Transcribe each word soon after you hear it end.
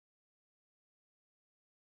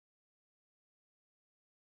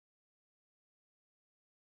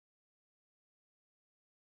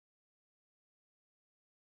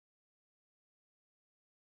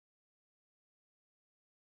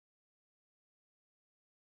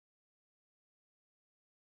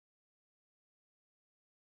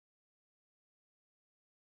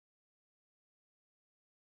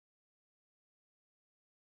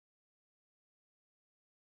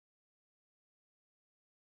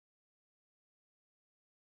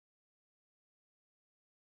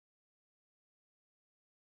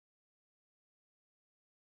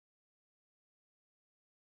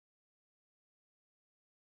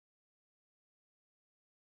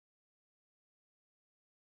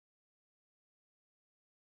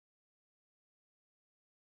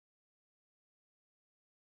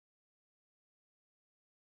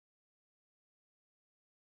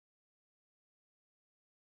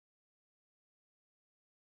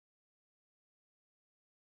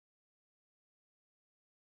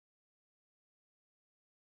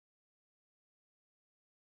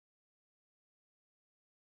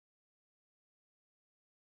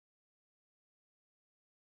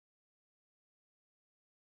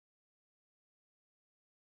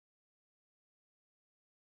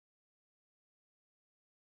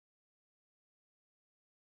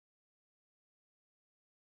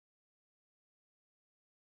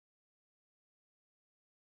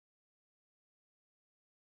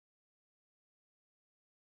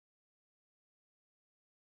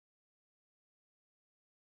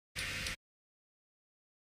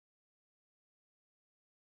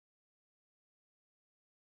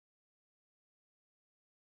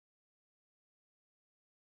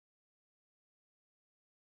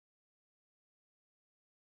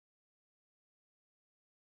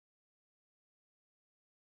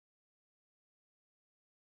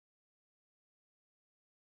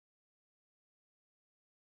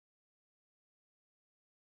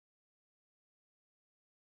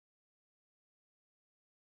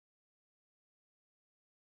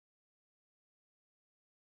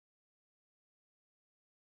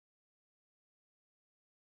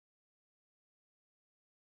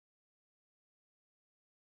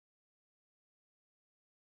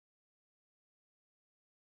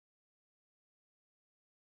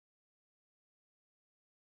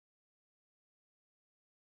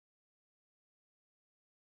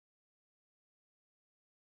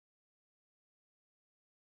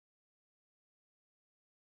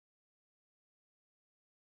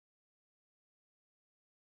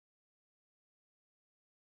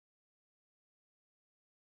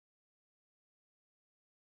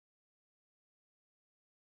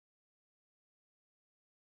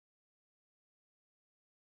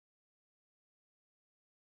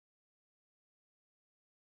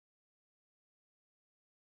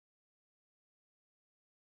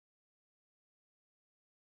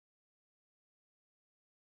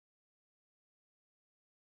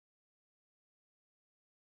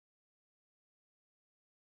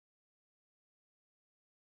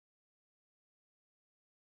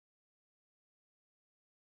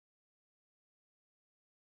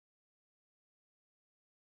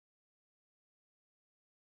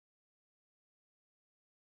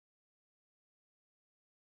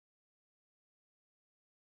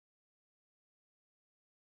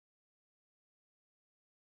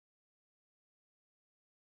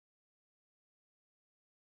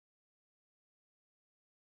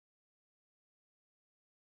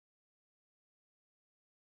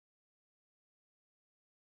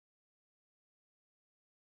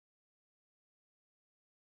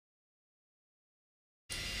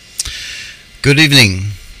Good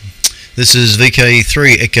evening. This is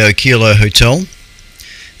VK3 Echo Kilo Hotel,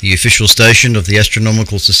 the official station of the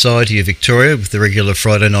Astronomical Society of Victoria, with the regular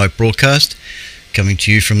Friday night broadcast, coming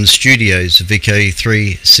to you from the studios of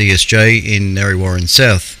VK3 CSJ in Narre Warren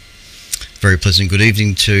South. Very pleasant good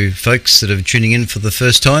evening to folks that are tuning in for the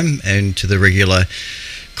first time, and to the regular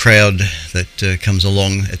crowd that comes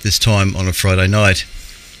along at this time on a Friday night.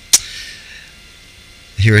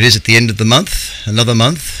 Here it is at the end of the month, another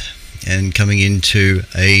month, and coming into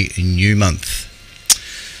a new month.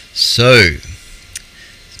 So,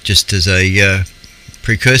 just as a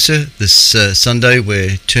precursor, this Sunday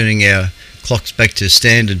we're turning our clocks back to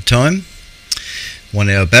standard time, 1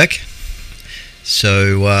 hour back.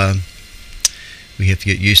 So we have to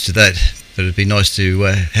get used to that, but it'd be nice to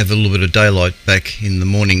have a little bit of daylight back in the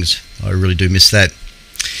mornings. I really do miss that.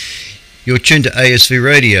 You're tuned to ASV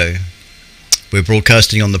Radio. We're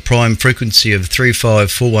broadcasting on the prime frequency of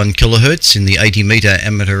 3541 kHz in the 80 metre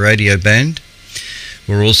amateur radio band.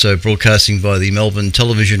 We're also broadcasting via the Melbourne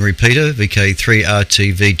television repeater, VK3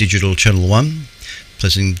 RTV Digital Channel 1.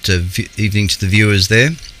 Pleasant evening to the viewers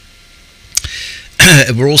there.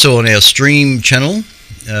 We're also on our stream channel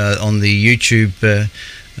on the YouTube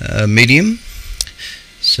medium.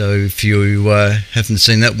 So if you haven't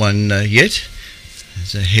seen that one yet,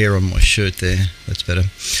 there's a hair on my shirt there, that's better.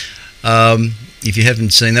 If you haven't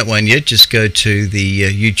seen that one yet, just go to the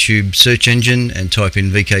YouTube search engine and type in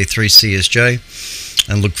VK3CSJ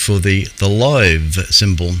and look for the live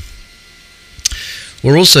symbol.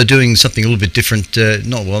 We're also doing something a little bit different, it's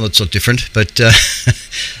not different, but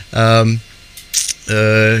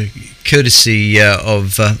courtesy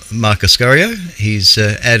of Mark Oscario. He's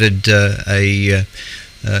added a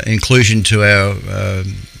inclusion to our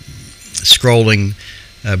scrolling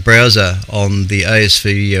browser on the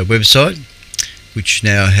ASV website, which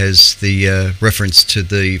now has the reference to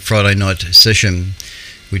the Friday night session,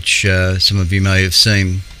 which some of you may have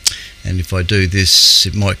seen. And if I do this,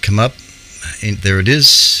 it might come up. And there it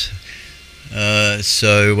is.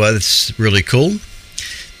 So that's really cool.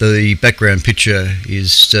 The background picture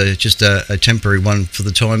is just a temporary one for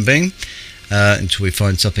the time being, until we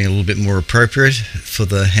find something a little bit more appropriate for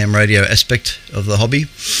the ham radio aspect of the hobby.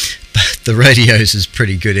 But the radios is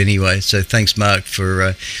pretty good anyway, so thanks Mark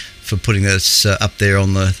for putting this up there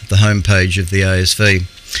on the home page of the ASV.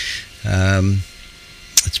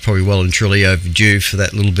 It's probably well and truly overdue for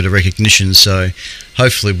that little bit of recognition, so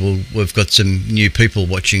hopefully we've got some new people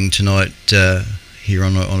watching tonight here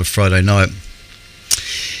on a Friday night.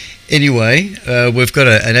 Anyway, we've got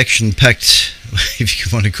an action-packed, if you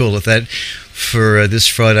want to call it that, for this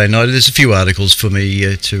Friday night. There's a few articles for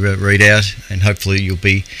me to read out, and hopefully you'll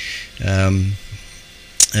be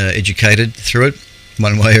educated through it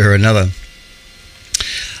one way or another.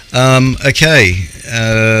 Okay,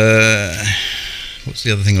 what's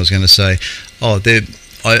the other thing I was going to say? Oh,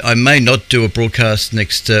 I may not do a broadcast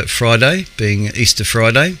next Friday, being Easter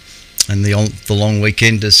Friday and the long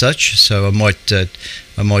weekend as such, so I might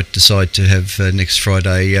decide to have next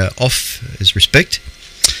Friday off as respect.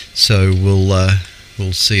 So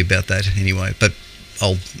we'll see about that anyway, but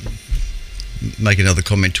I'll make another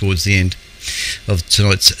comment towards the end of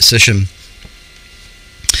tonight's session.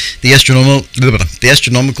 The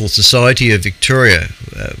Astronomical Society of Victoria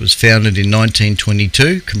was founded in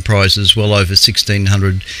 1922, comprises well over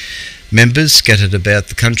 1,600 members scattered about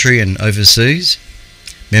the country and overseas.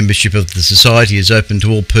 Membership of the Society is open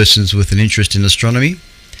to all persons with an interest in astronomy.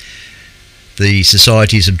 The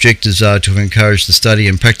Society's objectives are to encourage the study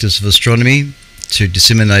and practice of astronomy, to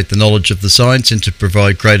disseminate the knowledge of the science, and to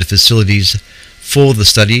provide greater facilities for the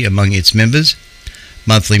study among its members.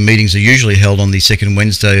 Monthly meetings are usually held on the second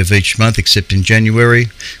Wednesday of each month, except in January,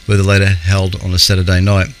 where the latter held on a Saturday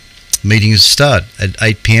night. Meetings start at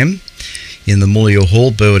 8 p.m. in the Mullier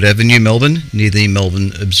Hall, Burwood Avenue, Melbourne, near the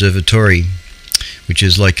Melbourne Observatory, which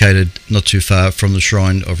is located not too far from the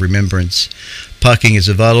Shrine of Remembrance. Parking is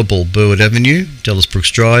available Burwood Avenue, Dallas Brooks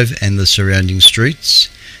Drive and the surrounding streets.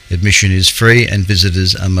 Admission is free and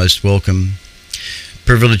visitors are most welcome.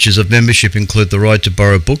 Privileges of membership include the right to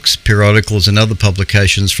borrow books, periodicals and other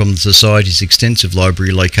publications from the Society's extensive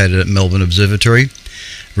library located at Melbourne Observatory,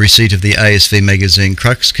 receipt of the ASV magazine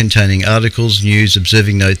Crux containing articles, news,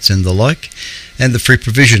 observing notes and the like, and the free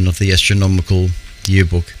provision of the Astronomical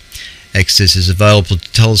Yearbook. Access is available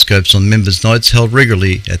to telescopes on members' nights held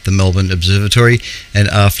regularly at the Melbourne Observatory and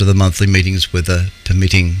after the monthly meetings, weather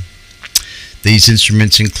permitting. These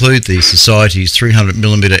instruments include the Society's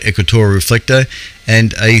 300mm equatorial reflector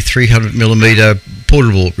and a 300mm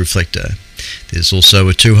portable reflector. There's also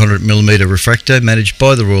a 200mm refractor managed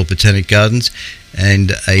by the Royal Botanic Gardens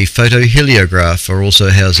and a photoheliograph are also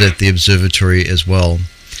housed at the observatory as well.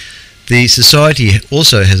 The Society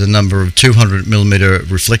also has a number of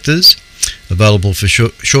 200mm reflectors available for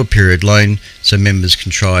short period loan, so members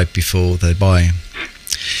can try before they buy.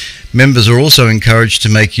 Members are also encouraged to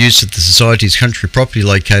make use of the Society's country property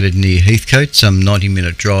located near Heathcote, some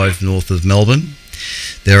 90-minute drive north of Melbourne.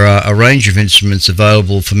 There are a range of instruments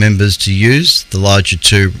available for members to use, the larger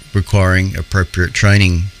two requiring appropriate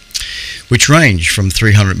training, which range from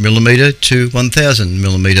 300mm to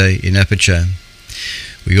 1000mm in aperture.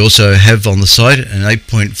 We also have on the site an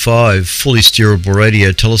 8.5 fully steerable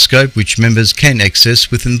radio telescope which members can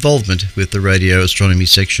access with involvement with the radio astronomy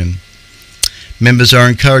section. Members are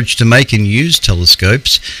encouraged to make and use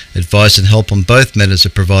telescopes. Advice and help on both matters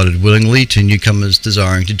are provided willingly to newcomers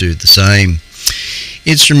desiring to do the same.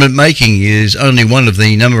 Instrument making is only one of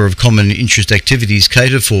the number of common interest activities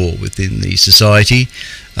catered for within the Society.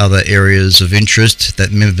 Other areas of interest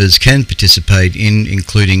that members can participate in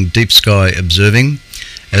including deep sky observing,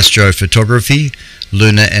 astrophotography,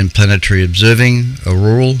 lunar and planetary observing,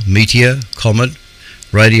 auroral, meteor, comet,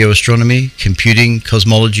 radio astronomy, computing,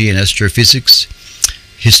 cosmology and astrophysics,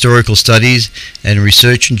 historical studies, and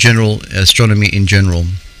research in general, astronomy in general.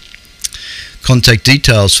 Contact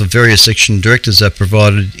details for various section directors are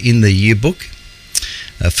provided in the yearbook.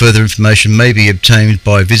 Further information may be obtained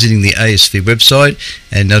by visiting the ASV website,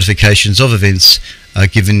 and notifications of events are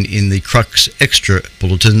given in the Crux Extra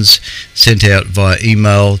bulletins sent out via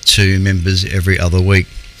email to members every other week.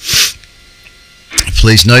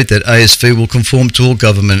 Please note that ASV will conform to all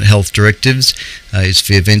government health directives.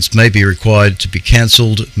 ASV events may be required to be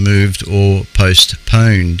cancelled, moved or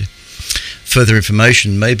postponed. Further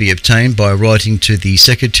information may be obtained by writing to the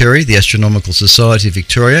Secretary, the Astronomical Society of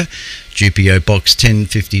Victoria, GPO Box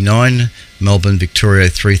 1059, Melbourne, Victoria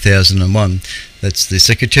 3001. That's the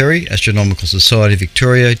Secretary, Astronomical Society of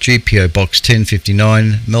Victoria, GPO Box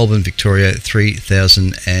 1059, Melbourne, Victoria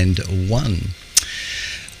 3001.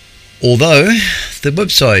 Although the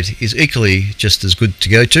website is equally just as good to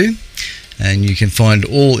go to, and you can find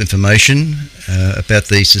all information about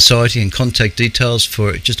the Society and contact details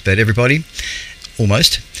for just about everybody,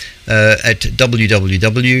 almost, at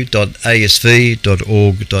www.asv.org.au.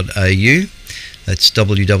 That's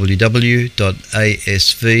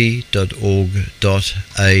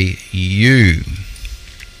www.asv.org.au.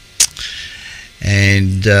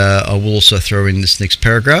 And I will also throw in this next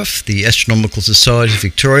paragraph. The Astronomical Society of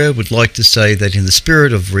Victoria would like to say that in the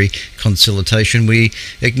spirit of reconciliation, we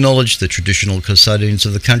acknowledge the traditional custodians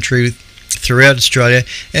of the country throughout Australia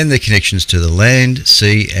and their connections to the land,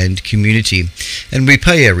 sea and community. And we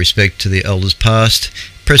pay our respect to the elders past,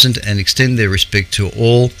 present and extend their respect to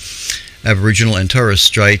all Aboriginal and Torres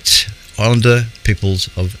Strait Islander peoples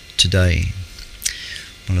of today.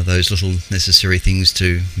 One of those little necessary things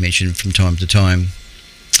to mention from time to time.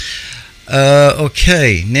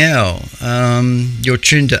 Okay, now you're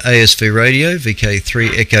tuned to ASV Radio,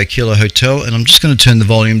 VK3 Echo Kilo Hotel, and I'm just going to turn the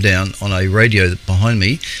volume down on a radio behind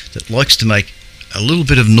me that likes to make a little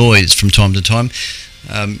bit of noise from time to time.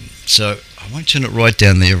 So I won't turn it right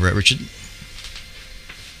down there, Richard.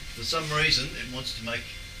 For some reason, it wants to make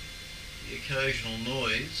the occasional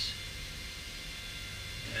noise.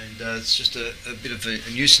 And it's just a bit of a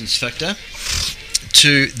nuisance factor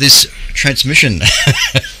to this transmission.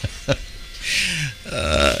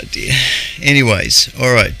 Dear. Anyways,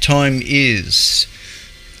 alright, time is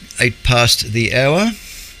 8 past the hour.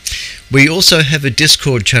 We also have a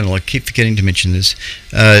Discord channel, I keep forgetting to mention this,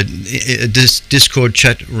 a Discord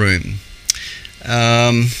chat room.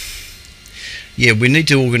 Yeah, we need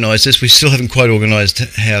to organise this. We still haven't quite organised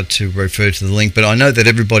how to refer to the link, but I know that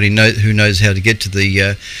everybody who knows how to get to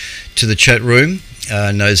the chat room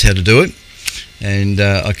knows how to do it. And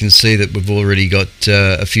I can see that we've already got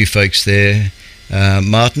a few folks there.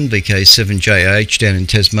 Martin, VK7JH down in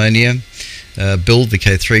Tasmania. Bill,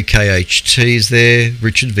 VK3KHT is there.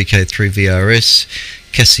 Richard, VK3VRS.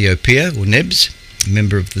 Cassiopeia, or Nebs, a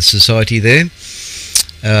member of the society there.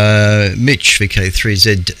 Mitch,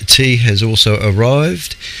 VK3ZT, has also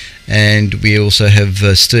arrived, and we also have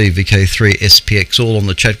Steve, VK3SPX, all on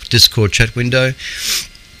the Discord chat window.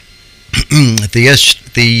 The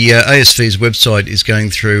ASV's website is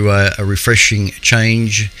going through a refreshing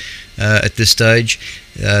change at this stage.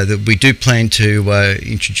 That we do plan to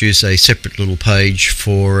introduce a separate little page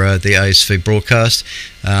for the ASV broadcast,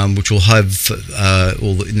 which will have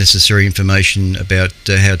all the necessary information about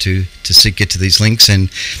how to get to these links,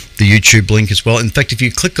 and the YouTube link as well. In fact, if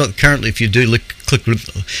you click on if you do click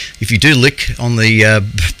on the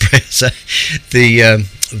browser, the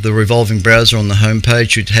the revolving browser on the home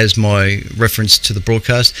page, it has my reference to the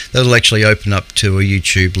broadcast. That'll actually open up to a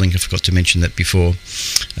YouTube link. I forgot to mention that before,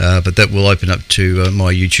 but that will open up to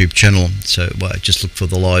my YouTube channel. So just look for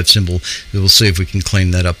the live symbol. We'll see if we can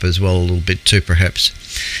clean that up as well a little bit too, perhaps.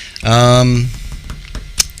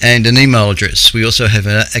 And an email address. We also have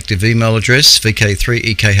an active email address,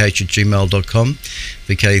 vk3ekh@gmail.com,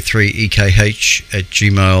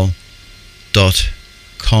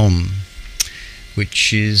 vk3ekh@gmail.com,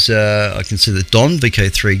 which is, I can see that Don,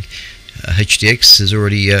 VK3HDX, has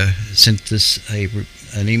already sent us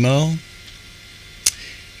an email.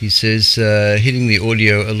 He says, hitting the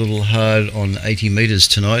audio a little hard on 80 meters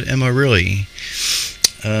tonight. Am I really?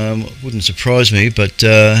 Wouldn't surprise me, but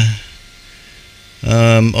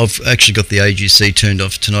I've actually got the AGC turned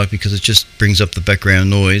off tonight because it just brings up the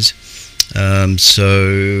background noise. I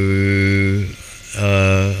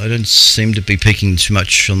don't seem to be peaking too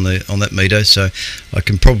much on that meter, so I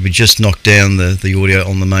can probably just knock down the audio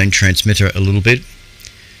on the main transmitter a little bit,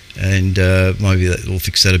 and maybe that will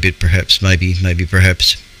fix that a bit, perhaps, maybe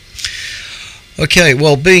perhaps. Okay,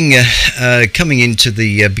 well, being coming into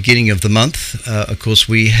the beginning of the month, of course,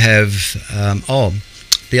 we have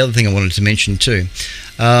the other thing I wanted to mention too.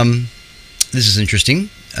 This is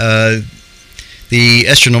interesting. The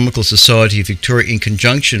Astronomical Society of Victoria, in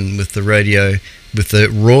conjunction with the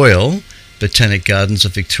Royal Botanic Gardens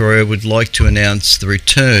of Victoria, would like to announce the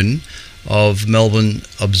return of Melbourne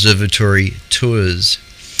Observatory tours.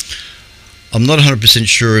 I'm not 100%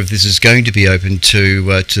 sure if this is going to be open to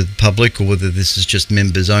the public, or whether this is just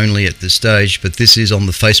members only at this stage, but this is on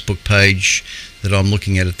the Facebook page that I'm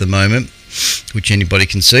looking at the moment, which anybody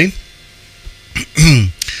can see.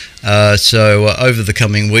 So over the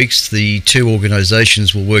coming weeks, the two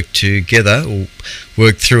organisations will work together, or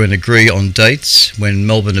work through and agree on dates when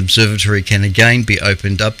Melbourne Observatory can again be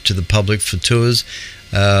opened up to the public for tours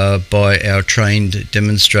by our trained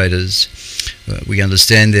demonstrators. We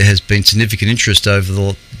understand there has been significant interest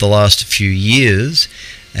over the last few years,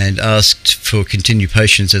 and asked for continued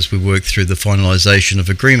patience as we work through the finalisation of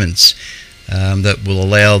agreements that will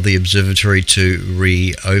allow the observatory to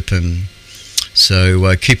reopen.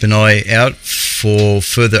 So keep an eye out for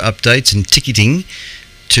further updates and ticketing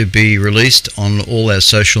to be released on all our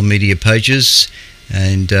social media pages.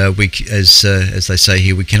 And as they say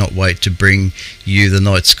here, we cannot wait to bring you the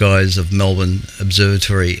night skies of Melbourne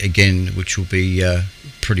Observatory again, which will be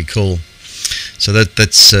pretty cool. So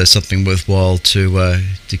that's something worthwhile to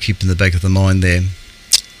keep in the back of the mind there.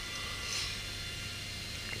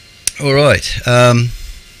 All right.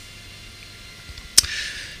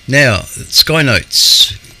 Now, Sky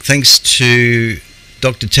Notes. Thanks to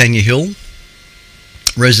Dr. Tanya Hill,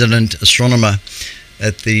 resident astronomer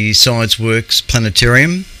at the Science Works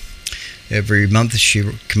Planetarium. Every month she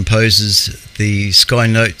composes the Sky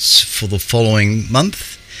Notes for the following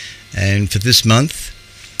month, and for this month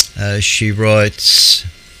she writes.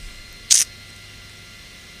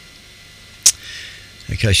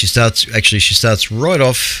 Okay, she starts right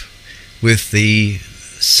off with the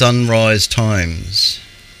sunrise times.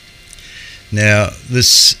 Now,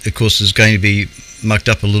 this, of course, is going to be mucked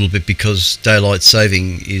up a little bit because daylight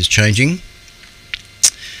saving is changing.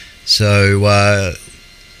 So,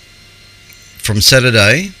 from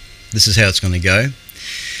Saturday, this is how it's going to go.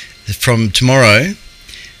 From tomorrow,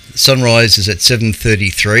 sunrise is at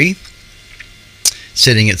 7:33,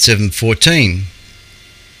 setting at 7:14.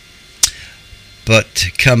 But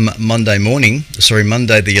come Monday morning,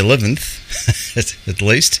 Monday the 11th, at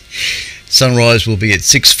least, sunrise will be at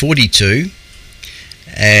 6:42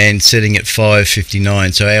 and setting at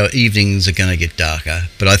 5:59. So our evenings are going to get darker.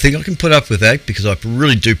 But I think I can put up with that because I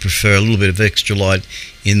really do prefer a little bit of extra light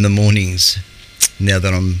in the mornings now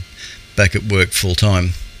that I'm back at work full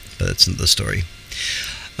time. But that's not the story.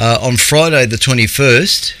 On Friday the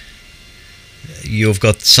 21st, you've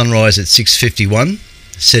got sunrise at 6:51.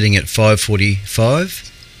 Setting at 5:45,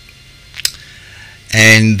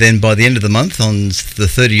 and then by the end of the month, on the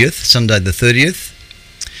 30th, Sunday the 30th,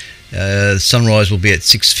 sunrise will be at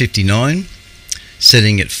 6:59,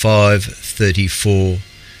 setting at 5:34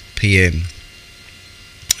 p.m.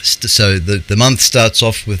 So the month starts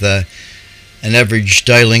off with an average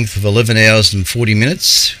day length of 11 hours and 40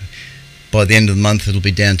 minutes. By the end of the month, it'll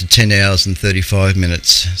be down to 10 hours and 35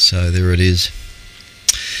 minutes. So there it is.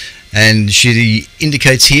 And she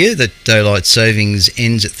indicates here that daylight savings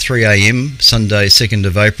ends at 3 a.m. Sunday 2nd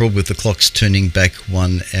of April, with the clocks turning back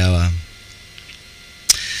 1 hour.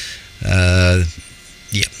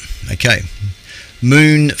 Okay.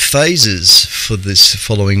 Moon phases for this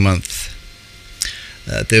following month.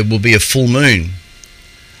 There will be a full moon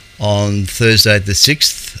on Thursday the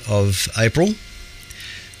 6th of April.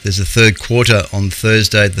 There's a third quarter on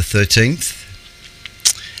Thursday the 13th.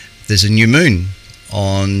 There's a new moon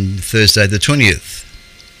on Thursday the 20th.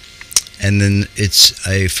 And then it's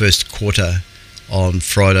a first quarter on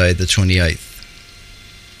Friday the 28th.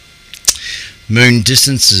 Moon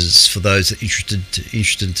distances, for those that are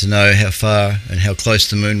interested to know how far and how close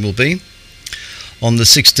the moon will be. On the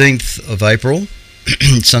 16th of April,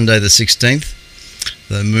 Sunday the 16th,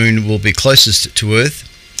 the moon will be closest to Earth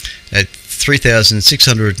at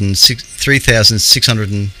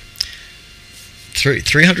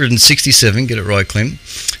 367, get it right, Clem,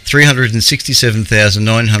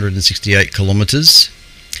 367,968 kilometres.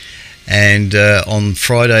 And on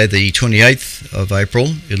Friday the 28th of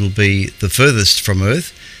April, it'll be the furthest from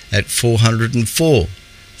Earth at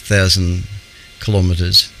 404,000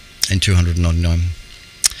 kilometres and 299.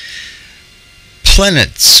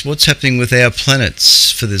 Planets. What's happening with our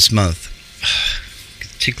planets for this month?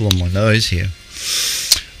 Tickle on my nose here.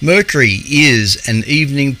 Mercury is an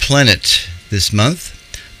evening planet this month,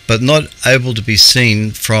 but not able to be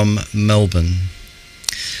seen from Melbourne.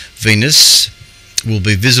 Venus will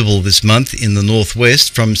be visible this month in the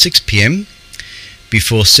northwest from 6 p.m.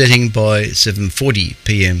 before setting by 7:40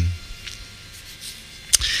 p.m.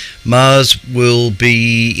 Mars will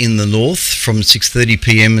be in the north from 6:30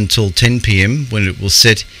 p.m. until 10 p.m. when it will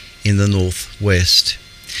set in the northwest.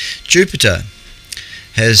 Jupiter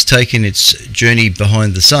has taken its journey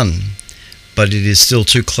behind the Sun, but it is still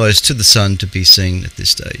too close to the Sun to be seen at this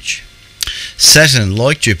stage. Saturn,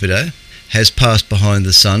 like Jupiter, has passed behind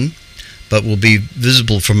the Sun, but will be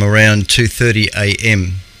visible from around 2:30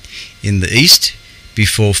 a.m. in the east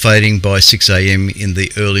before fading by 6 a.m. in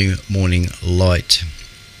the early morning light.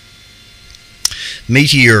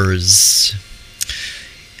 Meteors.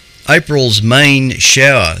 April's main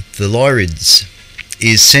shower, the Lyrids,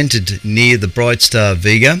 is centered near the bright star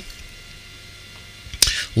Vega,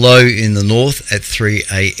 low in the north at 3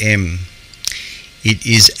 a.m. It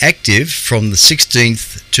is active from the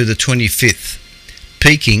 16th to the 25th,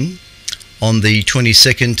 peaking on the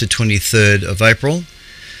 22nd to 23rd of April.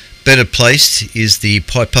 Better placed is the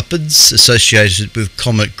Pipupids associated with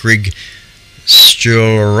Comet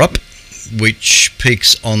Grigg-Sturrup, which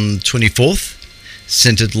peaks on the 24th,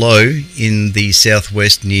 centered low in the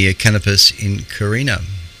southwest near Canopus in Carina.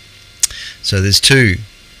 So there's two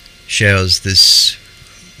showers this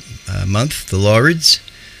month, the Lyrids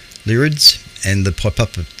and the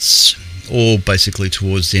Pipupids, all basically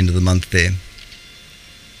towards the end of the month there.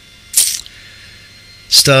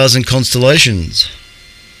 Stars and constellations.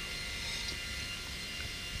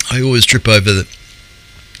 I always trip over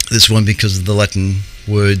this one because of the Latin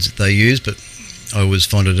words they use, but I always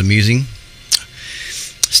find it amusing.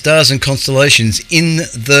 Stars and constellations in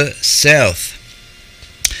the south.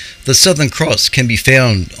 The Southern Cross can be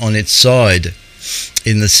found on its side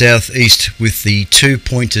in the southeast with the two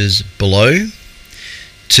pointers below.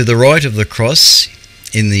 To the right of the cross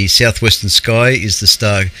in the southwestern sky is the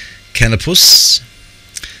star Canopus,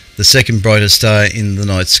 the second brightest star in the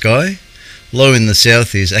night sky. Low in the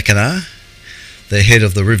south is Achernar, the head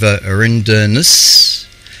of the river Arindernus.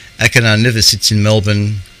 Achernar never sits in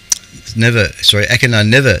Melbourne. Achernar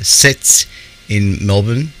never sets in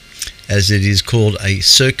Melbourne, as it is called a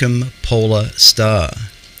circumpolar star,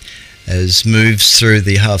 as moves through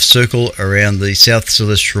the half circle around the south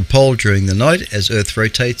celestial pole during the night as Earth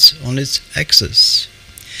rotates on its axis.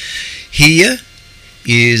 Here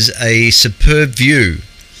is a superb view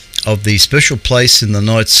of the special place in the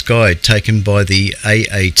night sky taken by the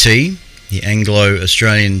AAT, the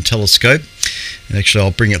Anglo-Australian Telescope. And actually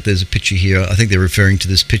I'll bring up, there's a picture here, I think they're referring to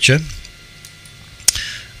this picture.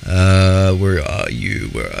 Where are you?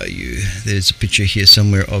 There's a picture here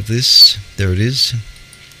somewhere of this. There it is.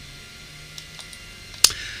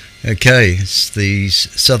 Okay, it's the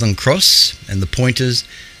Southern Cross and the pointers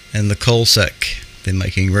and the coal sack they're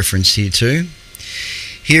making reference here to.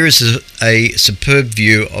 Here is a superb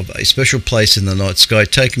view of a special place in the night sky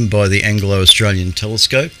taken by the Anglo-Australian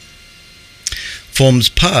Telescope. Forms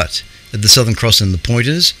part of the Southern Cross and the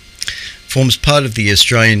pointers. Forms part of the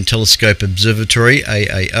Australian Telescope Observatory,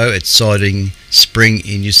 AAO, at Siding Spring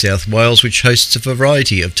in New South Wales, which hosts a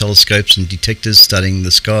variety of telescopes and detectors studying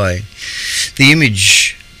the sky. The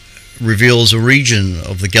image reveals a region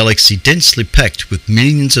of the galaxy densely packed with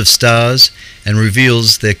millions of stars and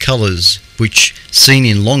reveals their colours, which, seen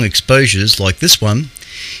in long exposures like this one,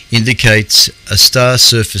 indicates a star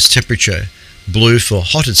surface temperature, blue for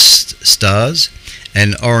hottest stars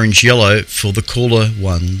and orange-yellow for the cooler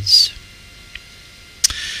ones.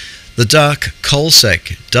 The dark coal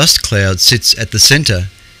sack dust cloud sits at the centre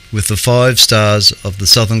with the 5 stars of the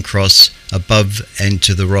Southern Cross above and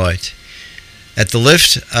to the right. At the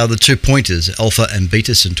left are the two pointers, Alpha and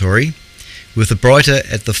Beta Centauri, with the brighter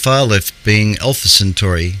at the far left being Alpha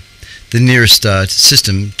Centauri, the nearest star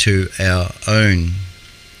system to our own.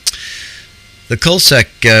 The coal sack,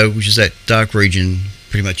 which is that dark region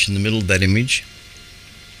pretty much in the middle of that image,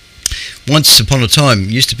 once upon a time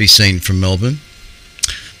used to be seen from Melbourne,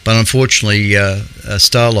 but unfortunately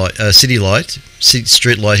street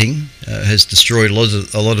lighting has destroyed a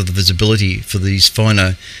lot of the visibility for these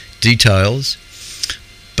finer details.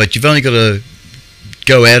 But you've only got to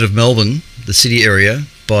go out of Melbourne, the city area,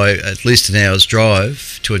 by at least an hour's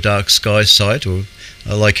drive to a dark sky site or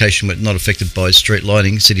a location not affected by street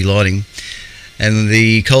lighting, city lighting, and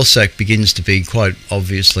the coal sack begins to be quite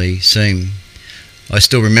obviously seen. I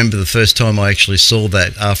still remember the first time I actually saw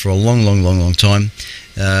that after a long time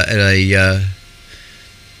at a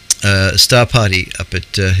star party up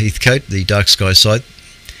at Heathcote, the dark sky site,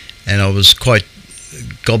 and I was quite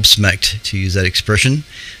gobsmacked, to use that expression,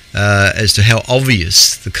 as to how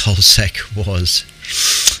obvious the coal sack was.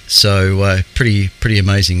 So pretty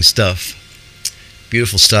amazing stuff.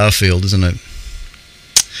 Beautiful star field, isn't it?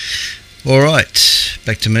 All right,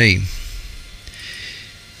 back to me.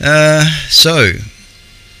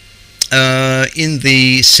 In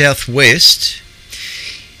the southwest,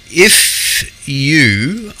 if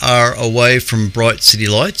you are away from bright city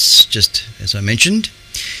lights, just as I mentioned,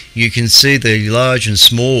 you can see the large and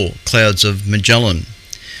small clouds of Magellan,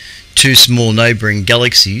 two small neighbouring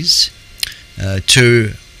galaxies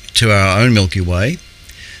to our own Milky Way.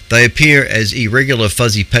 They appear as irregular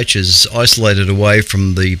fuzzy patches isolated away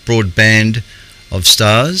from the broad band of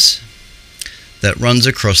stars that runs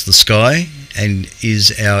across the sky and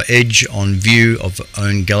is our edge on view of our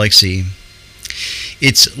own galaxy.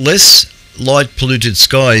 Its less light polluted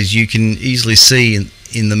skies you can easily see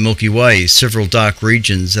in the Milky Way, several dark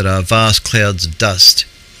regions that are vast clouds of dust.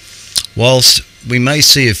 Whilst we may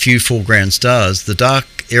see a few foreground stars, the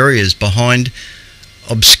dark areas behind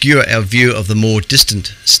obscure our view of the more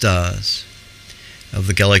distant stars of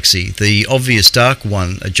the galaxy. The obvious dark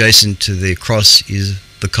one adjacent to the cross is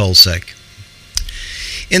the coal sack.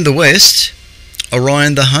 In the west,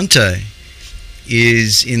 Orion the Hunter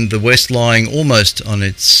is in the west, lying almost on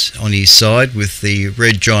his side, with the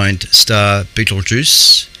red giant star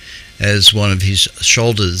Betelgeuse as one of his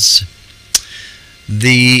shoulders.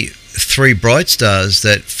 The three bright stars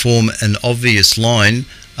that form an obvious line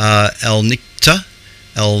are Alnicta,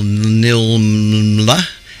 Alnilmla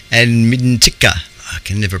and Mintica. I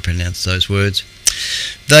can never pronounce those words.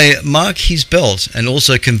 They mark his belt and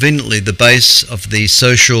also conveniently the base of the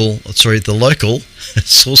local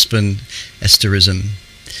saucepan asterism.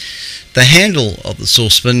 The handle of the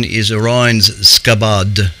saucepan is Orion's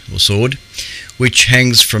scabbard or sword, which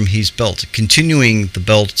hangs from his belt, continuing the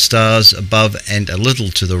belt stars above and a little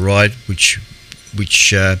to the right, which we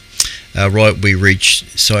reach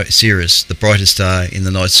Sirius, the brightest star in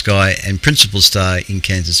the night sky and principal star in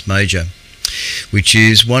Canis Major, which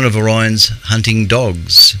is one of Orion's hunting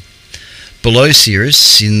dogs. Below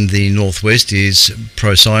Sirius in the northwest is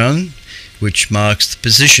Procyon, which marks the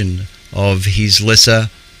position of his lesser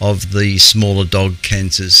of the smaller dog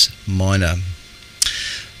Canis Minor.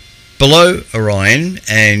 Below Orion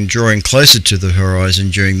and drawing closer to the horizon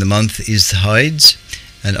during the month is the Hyades,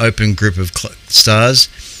 an open group of stars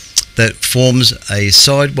that forms a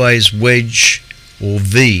sideways wedge or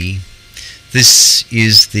V. This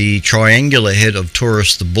is the triangular head of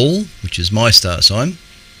Taurus the Bull, which is my star sign,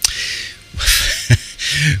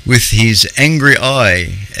 with his angry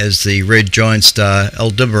eye as the red giant star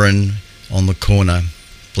Aldebaran on the corner.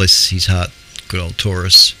 Bless his heart, good old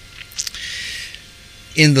Taurus.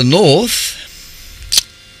 In the north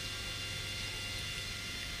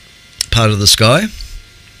part of the sky,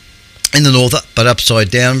 in the north, but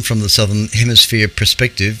upside down from the southern hemisphere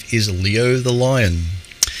perspective, is Leo the Lion.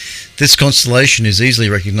 This constellation is easily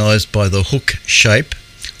recognised by the hook shape,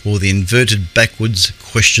 or the inverted backwards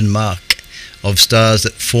question mark, of stars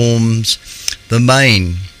that forms the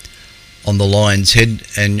mane on the lion's head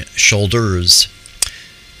and shoulders.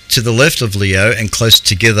 To the left of Leo and close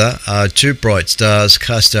together are two bright stars,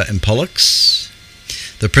 Castor and Pollux,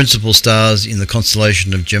 the principal stars in the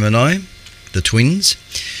constellation of Gemini, the twins,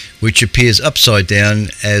 which appears upside down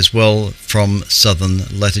as well from southern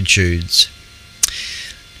latitudes.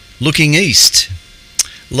 Looking east,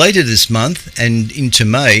 later this month and into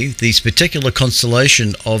May, the spectacular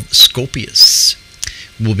constellation of Scorpius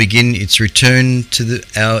will begin its return to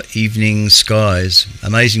our evening skies.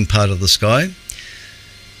 Amazing part of the sky.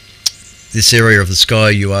 This area of the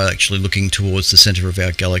sky, you are actually looking towards the centre of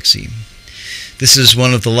our galaxy. This is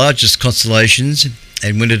one of the largest constellations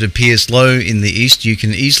and when it appears low in the east, you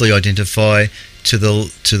can easily identify to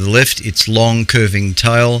the left its long curving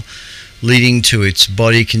tail, leading to its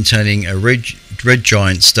body containing a red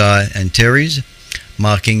giant star Antares,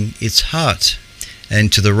 marking its heart,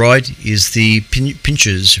 and to the right is the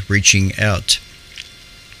pinchers reaching out.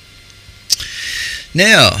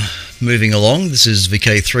 Now, moving along, this is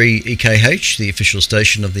VK3 EKH, the official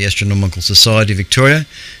station of the Astronomical Society Victoria,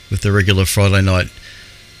 with the regular Friday night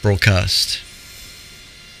broadcast.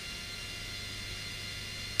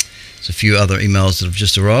 There's a few other emails that have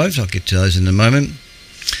just arrived. I'll get to those in a moment.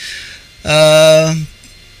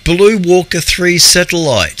 Blue Walker 3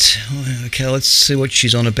 satellite. Okay, let's see what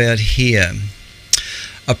she's on about here.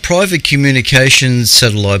 A private communications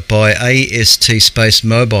satellite by AST Space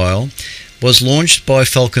Mobile was launched by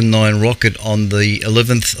Falcon 9 rocket on the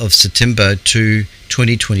 11th of September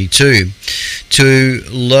 2022 to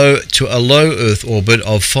a low Earth orbit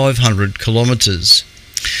of 500 kilometers.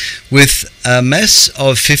 With a mass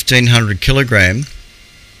of 1,500 kilogram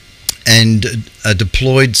and a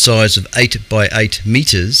deployed size of 8 by 8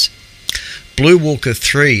 meters, Blue Walker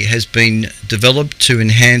 3 has been developed to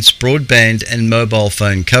enhance broadband and mobile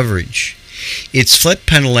phone coverage. Its flat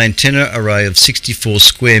panel antenna array of 64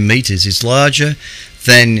 square meters is larger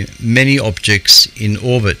than many objects in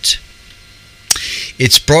orbit.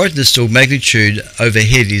 Its brightness or magnitude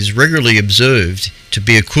overhead is regularly observed to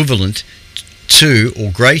be equivalent to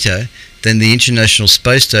or greater than the International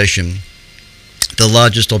Space Station, the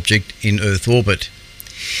largest object in Earth orbit.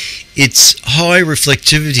 Its high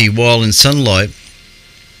reflectivity while in sunlight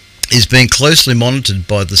is being closely monitored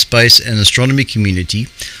by the space and astronomy community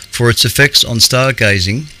for its effects on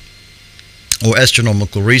stargazing or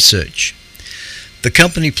astronomical research. The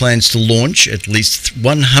company plans to launch at least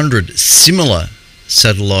 100 similar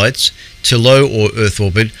satellites to low Earth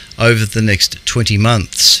orbit over the next 20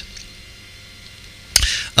 months.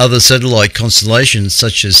 Other satellite constellations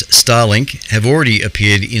such as Starlink have already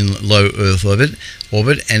appeared in low Earth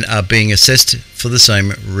orbit and are being assessed for the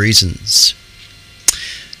same reasons.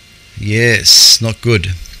 Yes, not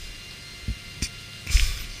good.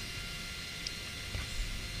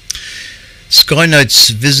 Skynotes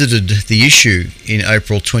visited the issue in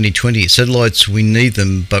April 2020. Satellites, we need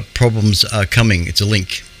them, but problems are coming. It's a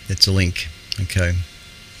link. It's a link. Okay.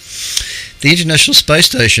 The International Space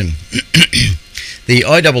Station. The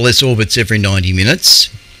ISS orbits every 90 minutes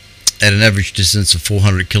at an average distance of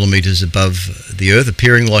 400 kilometers above the Earth,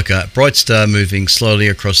 appearing like a bright star moving slowly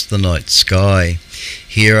across the night sky.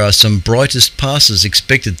 Here are some brightest passes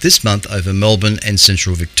expected this month over Melbourne and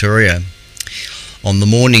central Victoria. On the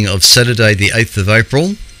morning of Saturday the 8th of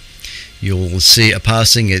April, you'll see a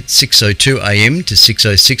passing at 6:02 a.m. to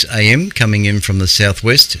 6:06 a.m. coming in from the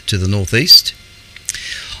southwest to the northeast.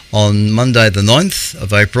 On Monday the 9th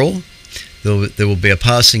of April, there will be a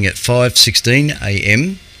passing at 5:16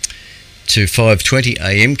 a.m. to 5:20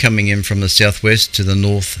 a.m. coming in from the southwest to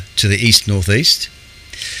the east-northeast.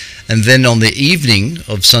 And then on the evening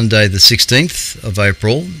of Sunday the 16th of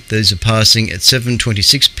April, there's a passing at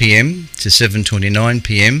 7:26 p.m. to 7:29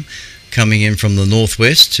 p.m. coming in from the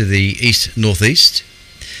northwest to the east-northeast.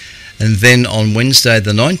 And then on Wednesday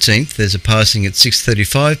the 19th, there's a passing at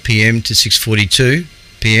 6:35 p.m. to 6:42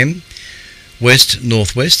 p.m.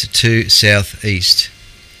 west-northwest to southeast.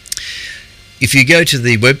 If you go to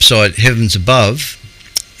the website Heavens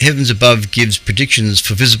Above gives predictions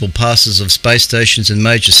for visible passes of space stations and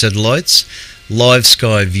major satellites, live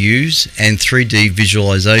sky views, and 3D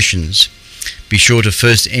visualizations. Be sure to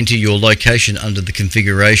first enter your location under the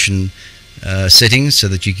configuration settings so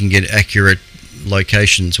that you can get accurate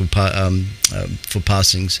locations for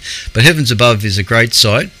passings. But Heavens Above is a great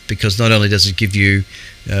site because not only does it give you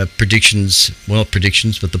predictions, well, not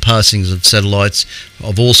predictions, but the passings of satellites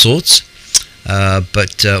of all sorts,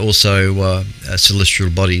 but also celestial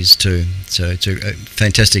bodies too. So it's a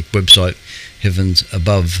fantastic website, Heavens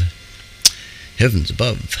Above. Heavens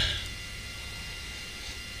Above.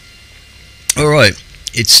 All right,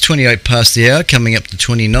 it's 28 past the hour, coming up to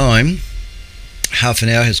 29. Half an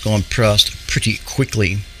hour has gone past pretty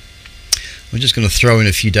quickly. I'm just going to throw in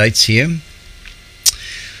a few dates here.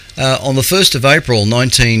 On the 1st of April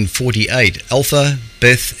 1948, Alpha,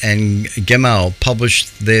 Beth and Gamow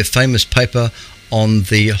published their famous paper on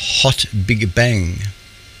the hot Big Bang.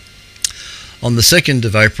 On the 2nd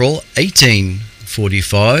of April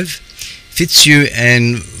 1845, Fitzhugh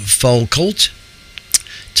and Foucault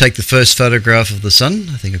take the first photograph of the Sun.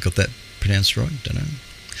 I think I got that pronounced right, don't know.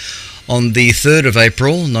 On the 3rd of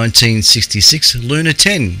April 1966, Luna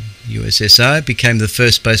 10, USSR, became the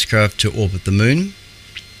first spacecraft to orbit the Moon.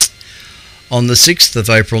 On the 6th of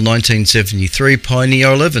April 1973,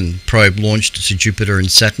 Pioneer 11 probe launched to Jupiter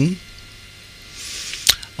and Saturn.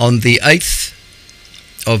 On the 8th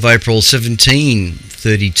of April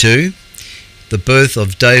 1732, the birth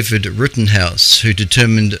of David Rittenhouse, who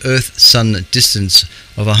determined Earth-Sun distance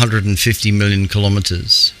of 150 million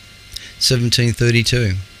kilometres.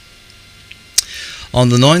 1732. On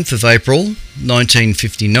the 9th of April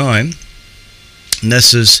 1959,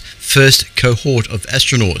 NASA's first cohort of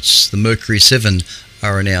astronauts, the Mercury 7,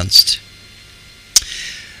 are announced.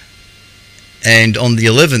 And on the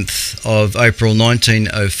 11th of April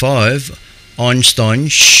 1905,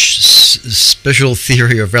 Einstein's special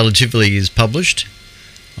theory of relativity is published.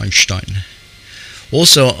 Einstein.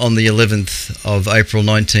 Also on the 11th of April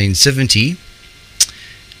 1970,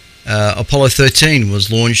 Apollo 13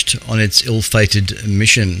 was launched on its ill-fated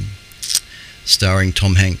mission, starring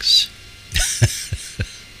Tom Hanks.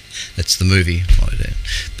 That's the movie,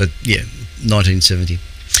 but yeah, 1970.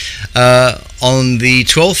 On the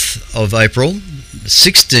 12th of April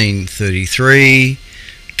 1633,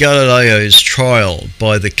 Galileo's trial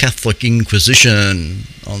by the Catholic Inquisition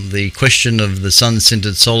on the question of the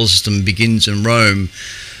sun-centered solar system begins in Rome.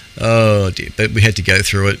 Oh dear, but we had to go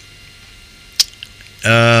through it.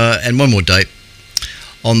 And one more date.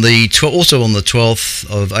 Also on the 12th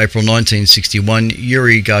of April 1961,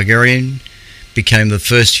 Yuri Gagarin became the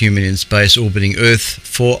first human in space orbiting Earth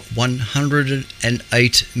for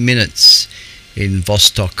 108 minutes in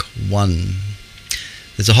Vostok 1.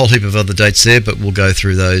 There's a whole heap of other dates there, but we'll go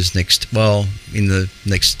through those in the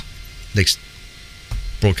next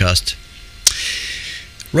broadcast.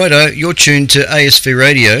 Righto, you're tuned to ASV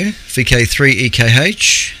Radio,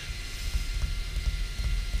 VK3EKH.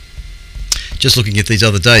 Just looking at these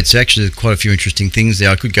other dates, actually there's quite a few interesting things there.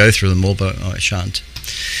 I could go through them all, but I shan't.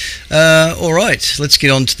 All right, let's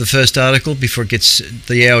get on to the first article before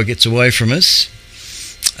the hour gets away from us.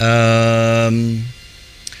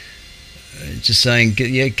 Just saying,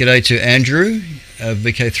 g'day to Andrew,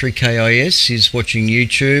 VK3KIS. He's watching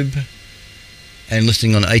YouTube and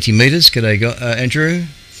listening on 80 metres. G'day, Andrew.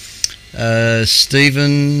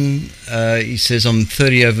 Stephen, he says, I'm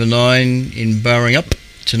 30 over 9 in Barring Up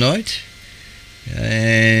tonight.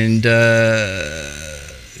 And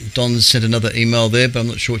Don sent another email there, but I'm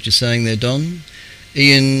not sure what you're saying there, Don.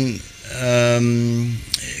 Ian,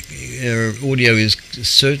 your audio is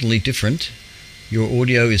certainly different. Your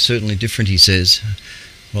audio is certainly different, he says.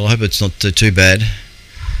 Well, I hope it's not too bad.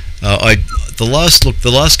 The last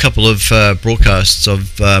couple of broadcasts,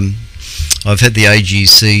 I've had the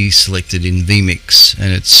AGC selected in vMix,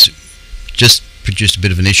 and it's just produced a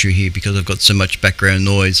bit of an issue here because I've got so much background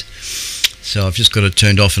noise. So I've just got it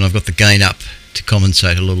turned off, and I've got the gain up to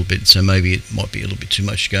compensate a little bit. So maybe it might be a little bit too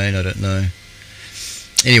much gain. I don't know.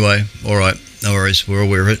 Anyway, all right, no worries. We're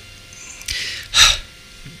aware of it.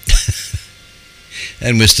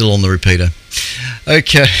 And we're still on the repeater.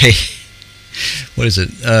 Okay. What is it?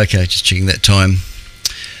 Okay, just checking that time.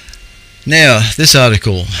 Now, this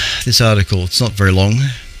article, it's not very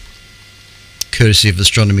long, courtesy of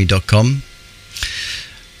astronomy.com.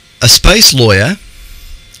 A space lawyer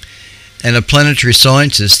and a planetary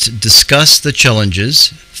scientist discuss the challenges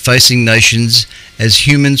facing nations as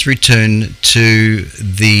humans return to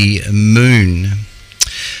the moon.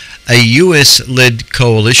 A US-led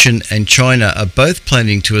coalition and China are both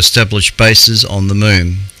planning to establish bases on the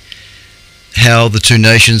moon. How the two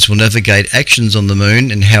nations will navigate actions on the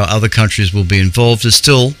moon and how other countries will be involved is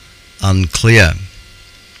still unclear.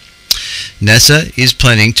 NASA is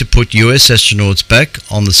planning to put US astronauts back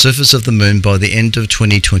on the surface of the moon by the end of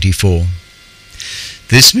 2024.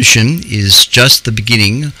 This mission is just the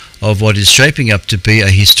beginning of what is shaping up to be a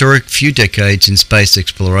historic few decades in space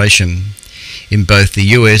exploration. In both the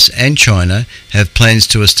US and China have plans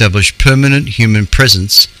to establish permanent human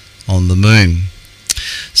presence on the moon.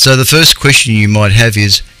 So the first question you might have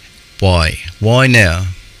is, why? Why now?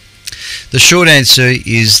 The short answer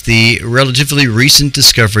is the relatively recent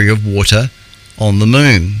discovery of water on the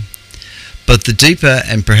moon. But the deeper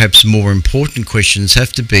and perhaps more important questions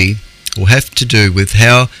have to do with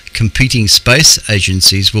how competing space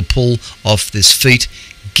agencies will pull off this feat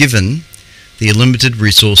given the limited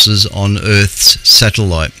resources on Earth's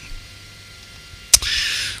satellite.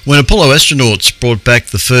 When Apollo astronauts brought back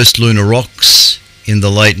the first lunar rocks in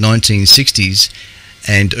the late 1960s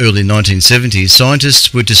and early 1970s,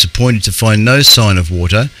 scientists were disappointed to find no sign of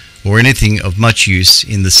water or anything of much use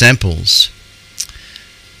in the samples.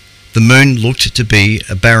 The moon looked to be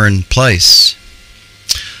a barren place.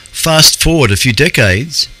 Fast forward a few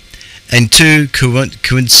decades, and two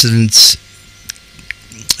coinciding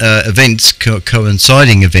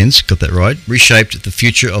events, got that right, reshaped the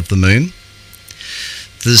future of the moon.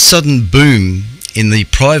 The sudden boom in the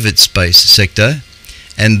private space sector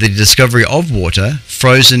and the discovery of water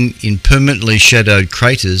frozen in permanently shadowed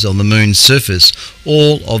craters on the moon's surface,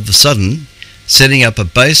 all of a sudden, setting up a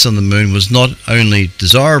base on the moon was not only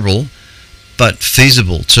desirable, but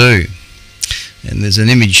feasible too. And there's an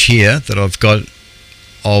image here that I've got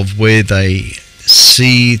of where they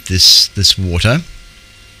see this water.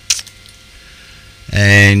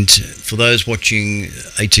 And for those watching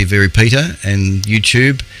ATV Repeater and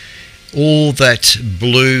YouTube, all that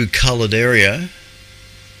blue coloured area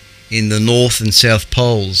in the north and south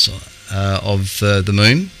poles of the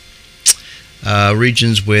moon are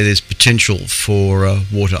regions where there's potential for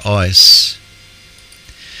water ice.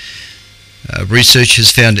 Research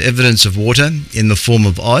has found evidence of water in the form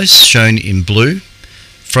of ice, shown in blue,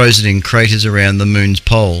 frozen in craters around the moon's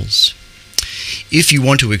poles. If you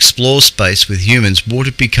want to explore space with humans,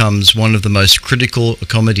 water becomes one of the most critical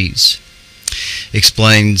commodities,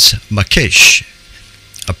 explains Makesh,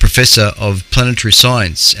 a professor of planetary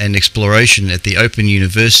science and exploration at the Open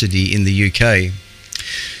University in the UK.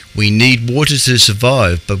 We need water to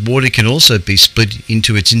survive, but water can also be split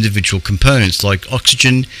into its individual components like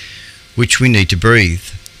oxygen, which we need to breathe.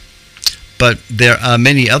 But there are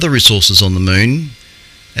many other resources on the moon,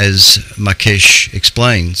 as Makesh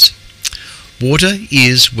explains. Water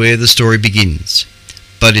is where the story begins,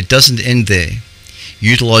 but it doesn't end there.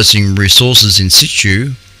 Utilising resources in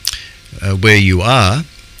situ, where you are,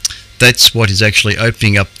 that's what is actually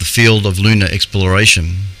opening up the field of lunar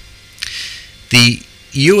exploration. The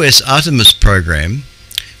US Artemis program,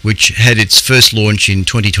 which had its first launch in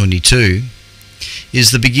 2022,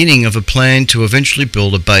 is the beginning of a plan to eventually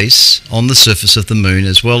build a base on the surface of the moon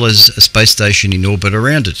as well as a space station in orbit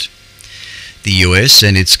around it. The US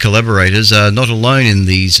and its collaborators are not alone in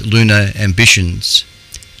these lunar ambitions.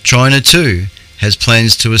 China too has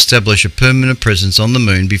plans to establish a permanent presence on the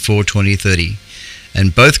moon before 2030,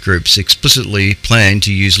 and both groups explicitly plan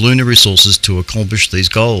to use lunar resources to accomplish these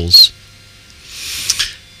goals.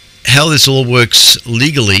 How this all works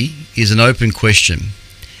legally is an open question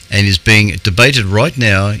and is being debated right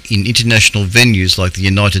now in international venues like the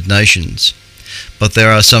United Nations, but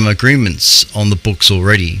there are some agreements on the books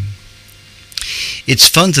already. It's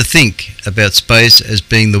fun to think about space as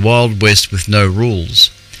being the Wild West with no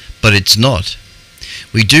rules, but it's not.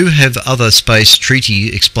 We do have other space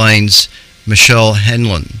treaty, explains Michelle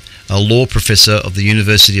Hanlon, a law professor of the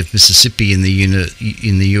University of Mississippi in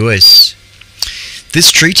the US.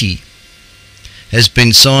 This treaty has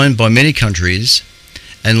been signed by many countries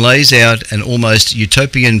and lays out an almost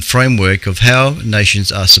utopian framework of how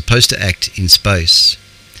nations are supposed to act in space.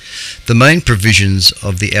 The main provisions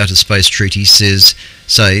of the Outer Space Treaty says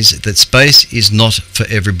that space is not for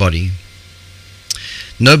everybody.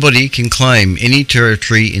 Nobody can claim any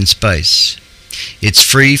territory in space. It's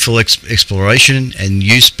free for exploration and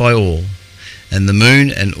use by all, and the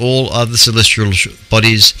moon and all other celestial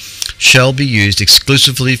bodies shall be used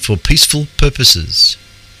exclusively for peaceful purposes.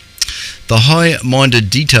 The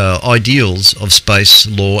high-minded ideals of space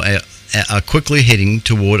law are quickly heading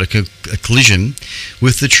toward a collision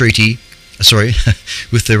with the treaty,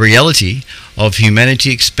 with the reality of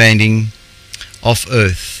humanity expanding off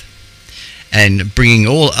Earth and bringing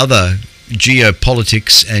all other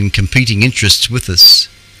geopolitics and competing interests with us.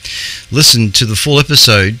 Listen to the full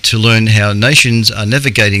episode to learn how nations are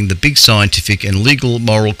navigating the big scientific and legal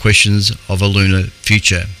moral questions of a lunar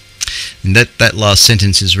future. And that last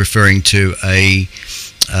sentence is referring to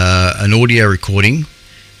an audio recording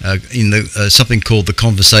in something called the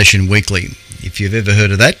Conversation Weekly. If you've ever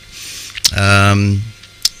heard of that,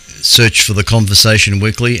 search for the Conversation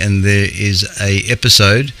Weekly, and there is a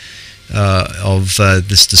episode of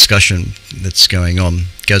this discussion that's going on.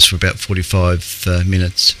 It goes for about 45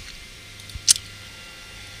 minutes.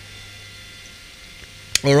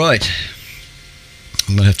 All right,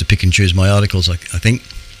 I'm going to have to pick and choose my articles, I think.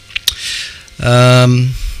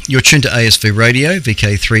 You're tuned to ASV Radio,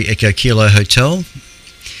 VK3 Echo Kilo Hotel.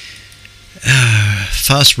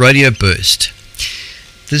 Fast radio burst.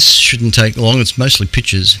 This shouldn't take long, it's mostly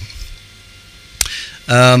pictures.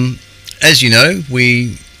 As you know,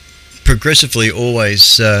 we progressively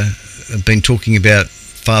always have been talking about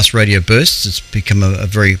fast radio bursts. It's become a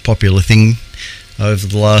very popular thing over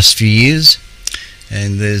the last few years,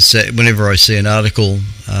 and there's whenever I see an article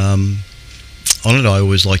on it, I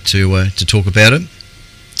always like to talk about it.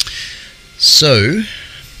 So,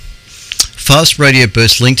 fast radio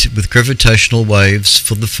bursts linked with gravitational waves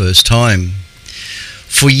for the first time.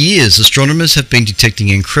 For years, astronomers have been detecting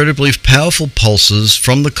incredibly powerful pulses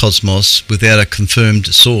from the cosmos without a confirmed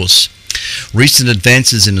source. Recent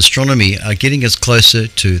advances in astronomy are getting us closer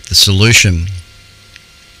to the solution.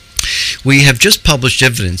 We have just published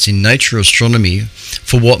evidence in Nature Astronomy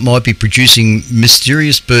for what might be producing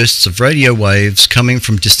mysterious bursts of radio waves coming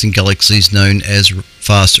from distant galaxies known as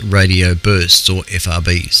fast radio bursts, or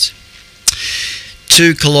FRBs.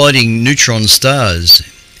 Two colliding neutron stars,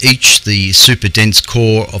 each the super-dense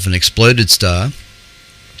core of an exploded star,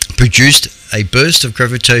 produced a burst of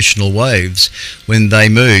gravitational waves when they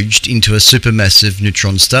merged into a supermassive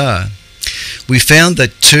neutron star. We found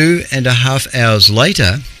that 2.5 hours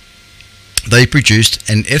later, they produced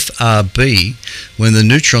an FRB when the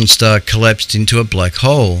neutron star collapsed into a black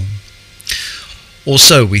hole. Or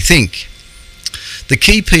so we think. The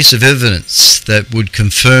key piece of evidence that would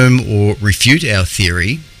confirm or refute our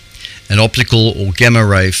theory, an optical or gamma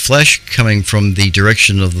ray flash coming from the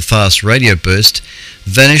direction of the fast radio burst,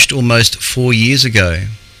 vanished almost 4 years ago.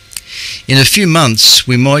 In a few months,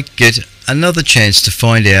 we might get another chance to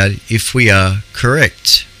find out if we are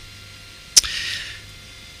correct.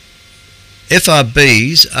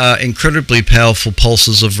 FRBs are incredibly powerful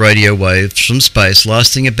pulses of radio waves from space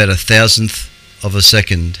lasting about 1,000th of a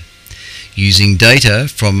second. Using data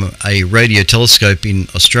from a radio telescope in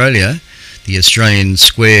Australia, the Australian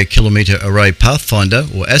Square Kilometre Array Pathfinder,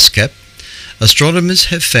 or ASCAP, astronomers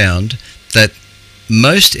have found that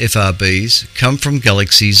most FRBs come from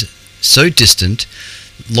galaxies so distant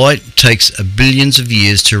light takes billions of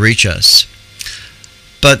years to reach us.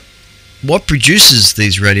 But what produces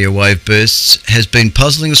these radio wave bursts has been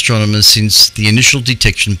puzzling astronomers since the initial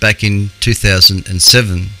detection back in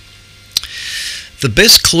 2007. The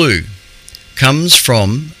best clue comes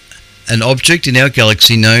from an object in our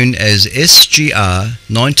galaxy known as SGR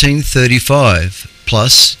 1935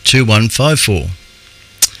 plus 2154.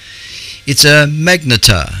 It's a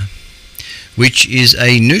magnetar, which is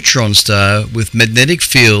a neutron star with magnetic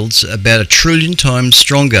fields about 1 trillion times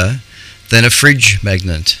stronger than a fridge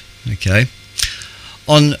magnet. Okay.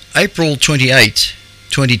 On April 28,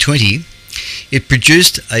 2020, it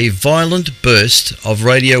produced a violent burst of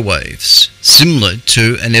radio waves, similar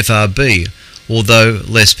to an FRB, although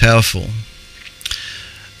less powerful.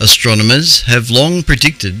 Astronomers have long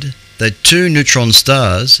predicted that two neutron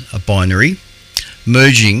stars, a binary,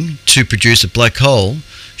 merging to produce a black hole,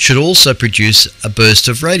 should also produce a burst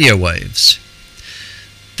of radio waves.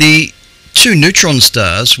 The two neutron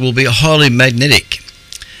stars will be highly magnetic,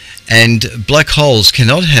 and black holes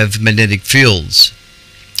cannot have magnetic fields.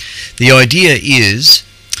 The idea is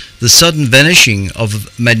the sudden vanishing of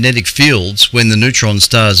magnetic fields when the neutron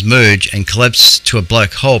stars merge and collapse to a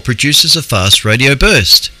black hole produces a fast radio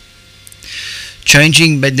burst.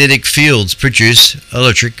 Changing magnetic fields produce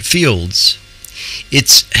electric fields.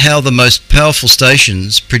 It's how the most powerful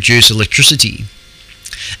stations produce electricity.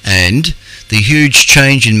 And the huge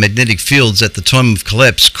change in magnetic fields at the time of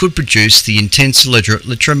collapse could produce the intense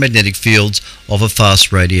electromagnetic fields of a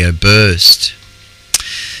fast radio burst.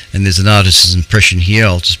 And there's an artist's impression here.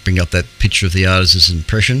 I'll just bring up that picture of the artist's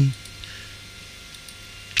impression.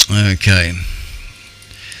 Okay.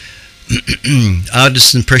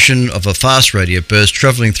 Artist's impression of a fast radio burst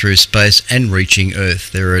travelling through space and reaching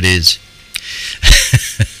Earth. There it is.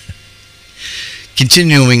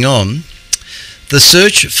 Continuing on, the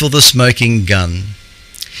search for the smoking gun.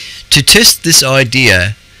 To test this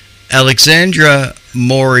idea, Alexandra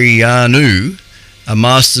Morianu, a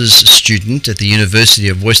master's student at the University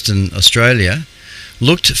of Western Australia,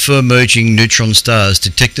 looked for merging neutron stars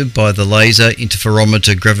detected by the Laser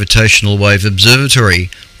Interferometer Gravitational Wave Observatory,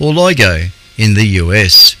 or LIGO, in the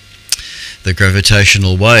US. The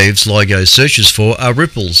gravitational waves LIGO searches for are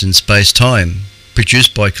ripples in space-time,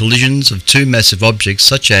 produced by collisions of two massive objects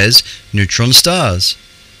such as neutron stars.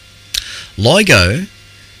 LIGO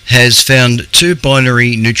has found two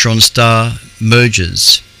binary neutron star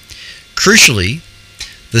mergers. Crucially,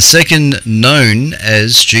 the second, known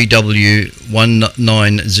as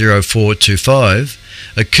GW190425,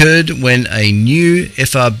 occurred when a new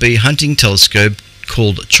FRB hunting telescope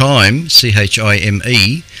called CHIME,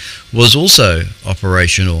 C-H-I-M-E, was also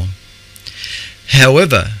operational.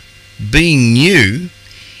 However, being new,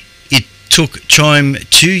 it took CHIME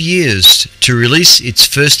 2 years to release its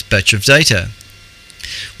first batch of data.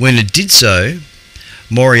 When it did so,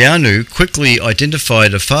 Morianu quickly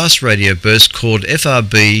identified a fast radio burst called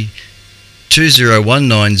FRB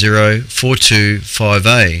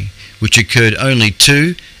 201904255A, which occurred only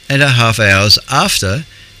 2.5 hours after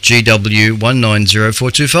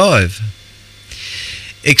GW190425.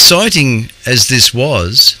 Exciting as this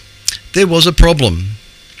was, there was a problem.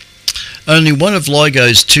 Only one of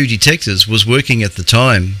LIGO's two detectors was working at the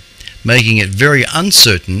time, making it very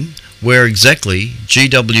uncertain where exactly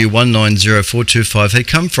GW190425 had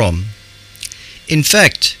come from. In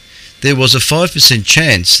fact, there was a 5%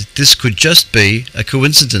 chance this could just be a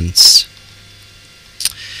coincidence.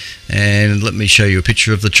 And let me show you a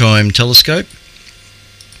picture of the CHIME telescope.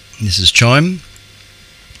 This is CHIME.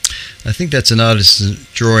 I think that's an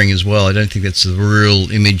artist's drawing as well. I don't think that's the real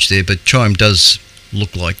image there, but CHIME does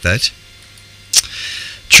look like that.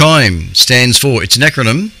 CHIME stands for, it's an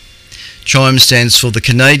acronym. CHIME stands for the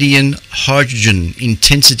Canadian Hydrogen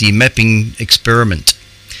Intensity Mapping Experiment,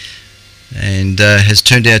 and has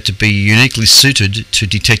turned out to be uniquely suited to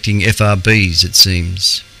detecting FRBs, it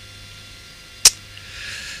seems.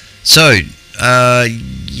 So,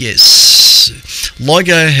 yes,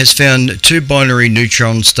 LIGO has found 2 binary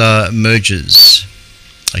neutron star mergers.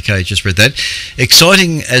 Okay, just read that.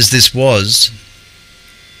 Exciting as this was,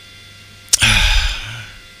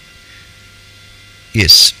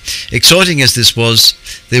 yes, exciting as this was,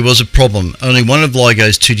 there was a problem. Only one of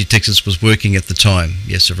LIGO's 2 detectors was working at the time.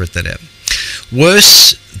 Yes, I've read that out.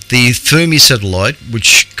 Worse, the Fermi satellite,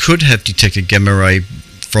 which could have detected gamma ray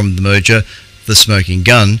from the merger, the smoking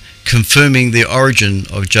gun, confirming the origin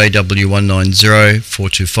of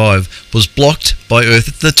JW190425, was blocked by Earth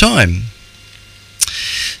at the time.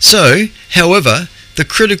 So, however, the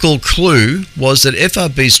critical clue was that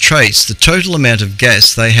FRBs trace the total amount of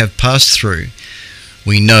gas they have passed through.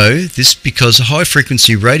 We know this because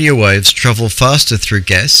high-frequency radio waves travel faster through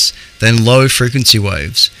gas than low-frequency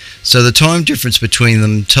waves, so the time difference between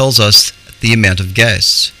them tells us the amount of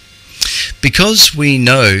gas. Because we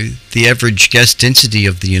know the average gas density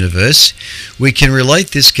of the universe, we can relate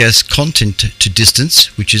this gas content to distance,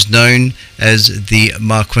 which is known as the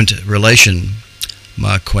Marquardt relation.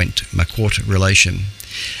 Marquardt relation.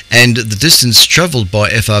 And the distance travelled by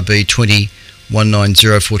FRB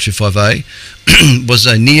 20190425A was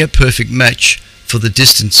a near perfect match for the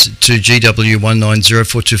distance to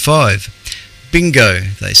GW190425. Bingo,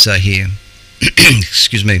 they say here.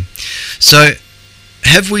 Excuse me. So,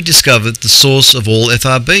 have we discovered the source of all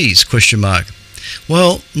FRBs?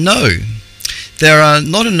 Well, no. There are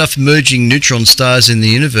not enough merging neutron stars in the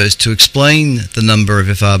universe to explain the number of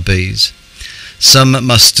FRBs. Some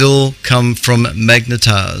must still come from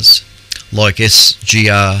magnetars, like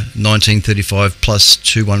SGR 1935 plus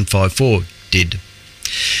 2154 did.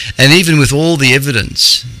 And even with all the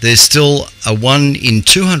evidence, there's still a 1 in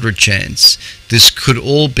 200 chance this could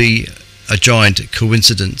all be a giant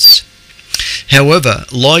coincidence. However,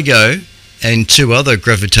 LIGO and 2 other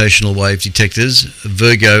gravitational wave detectors,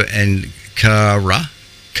 Virgo and Kara,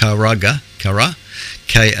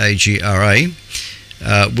 K-A-G-R-A,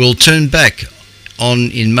 will turn back on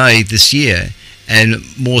in May this year, and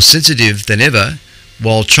more sensitive than ever,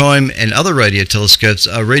 while CHIME and other radio telescopes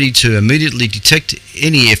are ready to immediately detect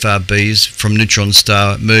any FRBs from neutron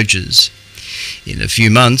star mergers. In a few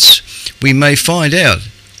months, we may find out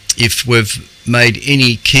if we've made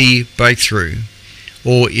any key breakthrough,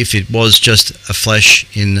 or if it was just a flash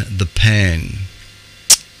in the pan.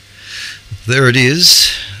 There it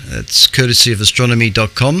is. That's courtesy of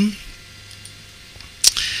astronomy.com.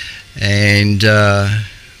 And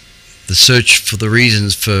the search for the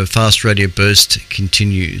reasons for fast radio burst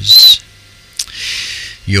continues.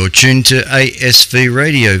 You're tuned to ASV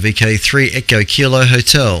Radio, VK3 Echo Kilo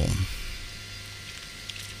Hotel.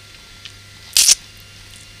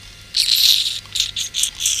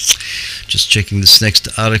 Just checking this next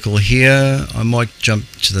article here. I might jump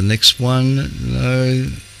to the next one. No,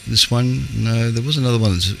 this one. No, there was another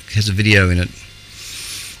one that has a video in it.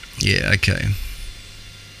 Yeah, okay.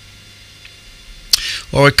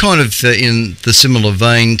 Alright, kind of in the similar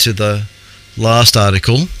vein to the last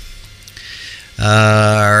article.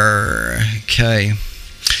 Okay.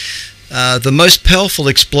 The most powerful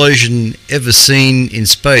explosion ever seen in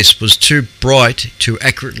space was too bright to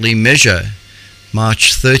accurately measure.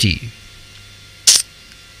 March 30.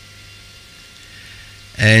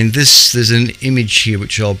 And there's an image here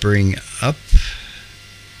which I'll bring up.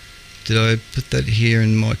 Did I put that here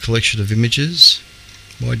in my collection of images?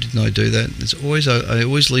 Why didn't I do that? It's always I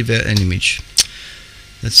always leave out an image.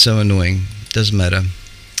 That's so annoying. Doesn't matter.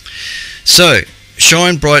 So,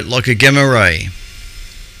 shine bright like a gamma ray.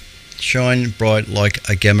 Shine bright like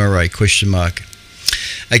a gamma ray, question mark.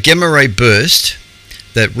 A gamma ray burst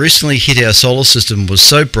that recently hit our solar system was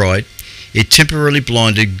so bright it temporarily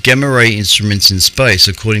blinded gamma ray instruments in space,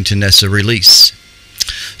 according to NASA release.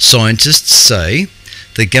 Scientists say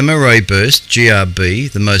the gamma ray burst, GRB,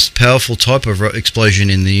 the most powerful type of explosion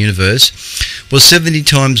in the universe, was 70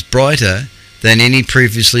 times brighter than any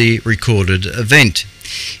previously recorded event.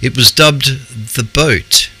 It was dubbed the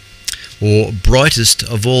BOAT, or brightest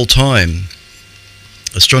of all time.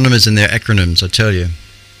 Astronomers and their acronyms, I tell you.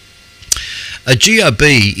 A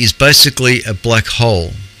GRB is basically a black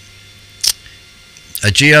hole. A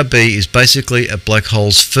GRB is basically a black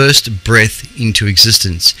hole's first breath into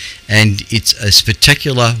existence, and it's a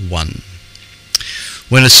spectacular one.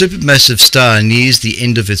 When a supermassive star nears the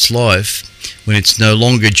end of its life, when it's no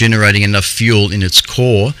longer generating enough fuel in its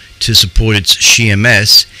core to support its sheer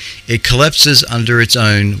mass, it collapses under its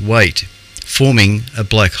own weight, forming a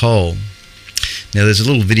black hole. Now there's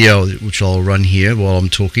a little video which I'll run here while I'm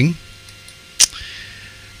talking,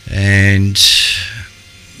 and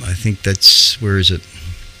I think that's, where is it?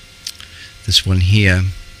 This one here.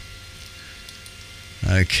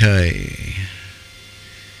 Okay.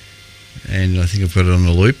 And I think I've got it on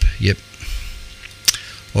a loop. Yep.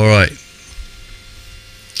 Alright.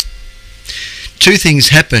 Two things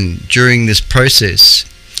happen during this process.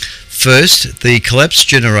 First, the collapse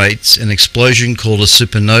generates an explosion called a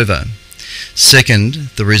supernova. Second,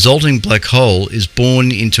 the resulting black hole is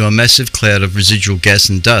born into a massive cloud of residual gas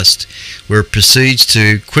and dust, where it proceeds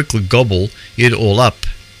to quickly gobble it all up.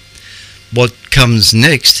 What comes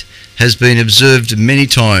next has been observed many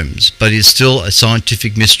times, but is still a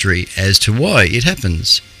scientific mystery as to why it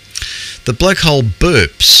happens. The black hole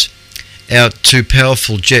burps out two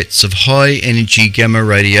powerful jets of high-energy gamma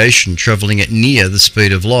radiation travelling at near the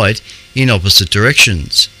speed of light in opposite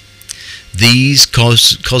directions. These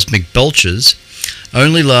cosmic belches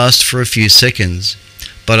only last for a few seconds,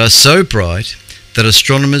 but are so bright that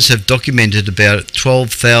astronomers have documented about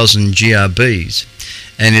 12,000 GRBs,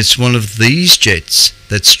 and it's one of these jets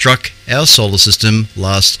that struck our solar system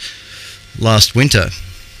last winter.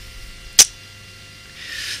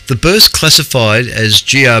 The burst, classified as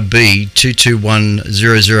GRB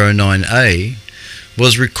 221009A,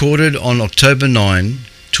 was recorded on October 9,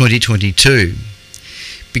 2022.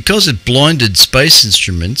 Because it blinded space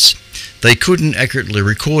instruments, they couldn't accurately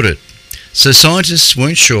record it, so scientists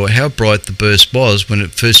weren't sure how bright the burst was when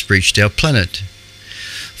it first reached our planet.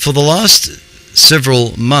 For the last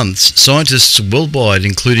several months, scientists worldwide,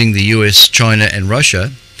 including the US, China and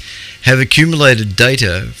Russia, have accumulated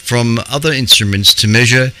data from other instruments to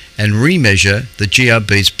measure and remeasure the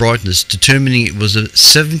GRB's brightness, determining it was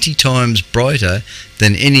 70 times brighter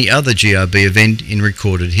than any other GRB event in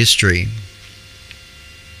recorded history.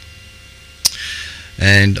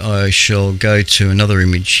 And I shall go to another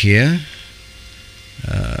image here.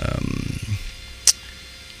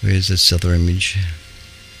 Where's this other image?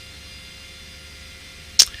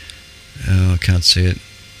 Oh, I can't see it.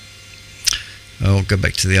 I'll go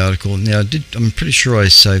back to the article. Now, I'm pretty sure I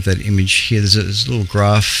saved that image here. There's a little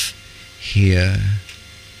graph here,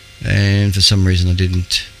 and for some reason I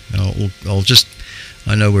didn't. I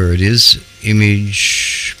know where it is.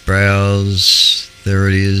 Image, browse, there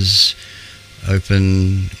it is.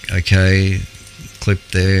 Open, okay, click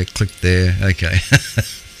there, okay.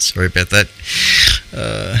 Sorry about that.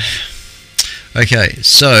 Okay,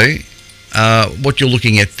 so what you're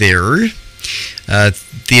looking at there,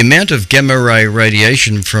 the amount of gamma ray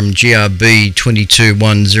radiation from GRB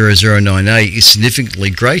 221009A is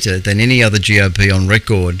significantly greater than any other GRB on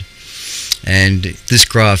record, and this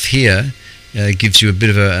graph here gives you a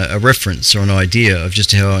bit of a reference or an idea of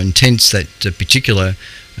just how intense that particular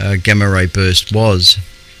gamma ray burst was.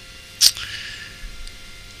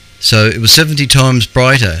 So it was 70 times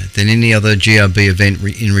brighter than any other GRB event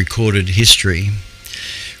in recorded history.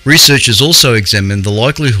 Researchers also examined the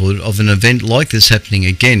likelihood of an event like this happening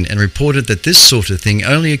again and reported that this sort of thing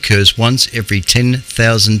only occurs once every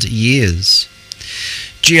 10,000 years.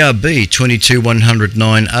 GRB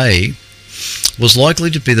 22109A was likely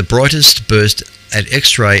to be the brightest burst at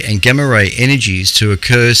X-ray and gamma-ray energies to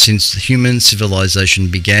occur since human civilization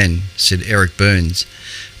began, said Eric Burns,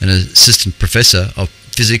 an assistant professor of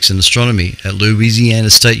physics and astronomy at Louisiana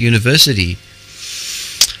State University.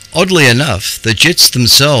 Oddly enough, the jets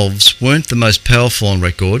themselves weren't the most powerful on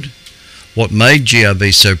record. What made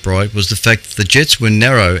GRB so bright was the fact that the jets were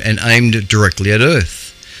narrow and aimed directly at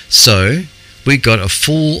Earth. So, we got a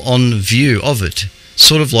full-on view of it,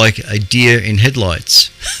 sort of like a deer in headlights.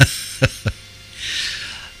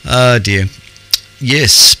 Ah dear.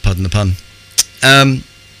 Yes, pardon the pun.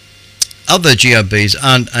 Other GRBs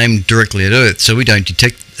aren't aimed directly at Earth, so we don't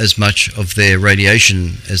detect as much of their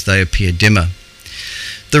radiation as they appear dimmer.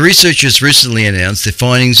 The researchers recently announced their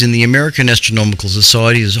findings in the American Astronomical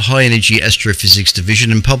Society's High Energy Astrophysics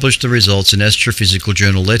Division and published the results in Astrophysical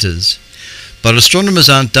Journal Letters. But astronomers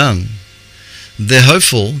aren't done. They're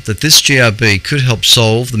hopeful that this GRB could help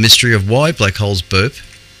solve the mystery of why black holes burp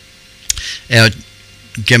out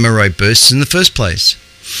gamma-ray bursts in the first place.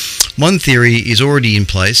 One theory is already in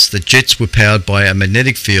place, that jets were powered by a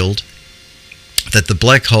magnetic field that the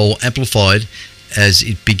black hole amplified as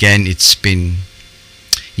it began its spin.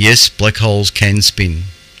 Yes, black holes can spin.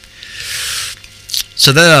 So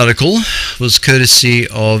that article was courtesy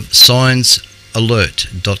of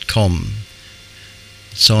sciencealert.com.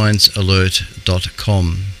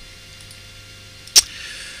 Sciencealert.com.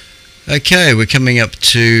 Okay, we're coming up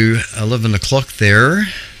to 11 o'clock there,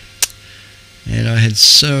 and I had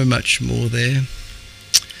so much more there.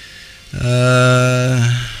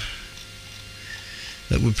 That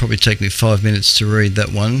would probably take me 5 minutes to read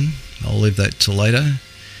that one. I'll leave that till later.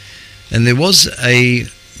 And there was a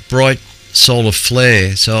bright solar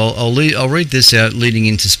flare, so I'll read this out leading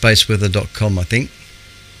into spaceweather.com, I think.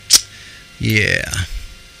 Yeah.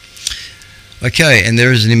 Okay, and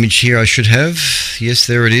there is an image here I should have. Yes,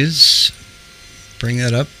 there it is. Bring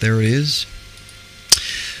that up. There it is.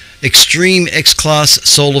 Extreme X-class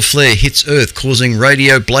solar flare hits Earth, causing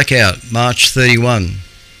radio blackout, March 31.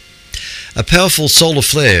 A powerful solar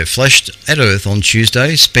flare flashed at Earth on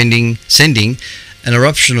Tuesday, sending an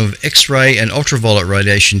eruption of X-ray and ultraviolet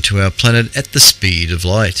radiation to our planet at the speed of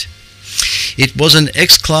light. It was an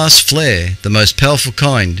X-class flare, the most powerful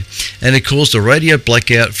kind, and it caused a radio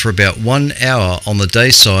blackout for about 1 hour on the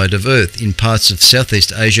day side of Earth in parts of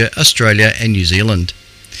Southeast Asia, Australia and New Zealand.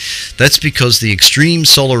 That's because the extreme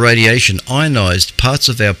solar radiation ionized parts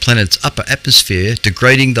of our planet's upper atmosphere,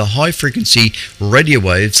 degrading the high-frequency radio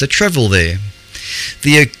waves that travel there.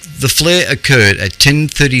 The flare occurred at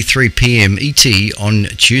 10:33 p.m. ET on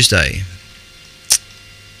Tuesday.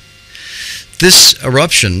 This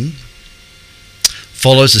eruption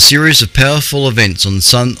follows a series of powerful events on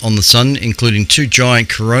the sun, including 2 giant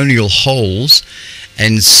coronal holes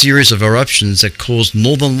and series of eruptions that caused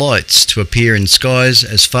northern lights to appear in skies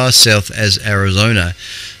as far south as Arizona,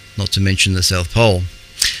 not to mention the South Pole.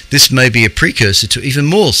 This may be a precursor to even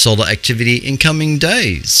more solar activity in coming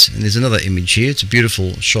days. And there's another image here. It's a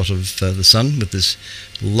beautiful shot of the sun with this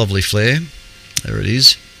lovely flare. There it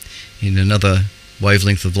is, in another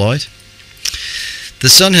wavelength of light. The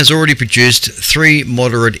sun has already produced 3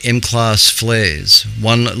 moderate M-class flares,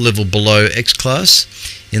 1 level below X-class,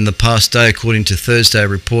 in the past day, according to Thursday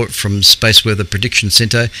report from Space Weather Prediction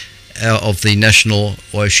Center of the National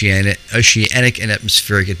Oceanic and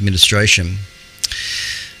Atmospheric Administration.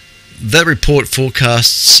 That report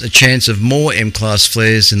forecasts a chance of more M-class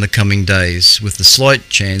flares in the coming days, with a slight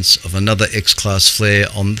chance of another X-class flare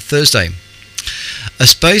on Thursday. A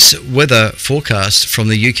space weather forecast from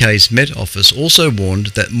the UK's Met Office also warned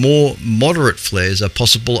that more moderate flares are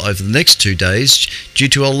possible over the next 2 days due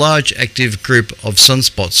to a large active group of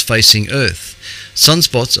sunspots facing Earth.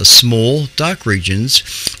 Sunspots are small, dark regions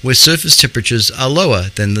where surface temperatures are lower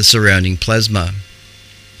than the surrounding plasma.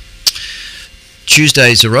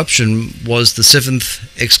 Tuesday's eruption was the 7th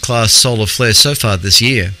X-class solar flare so far this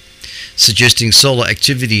year, suggesting solar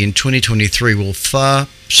activity in 2023 will far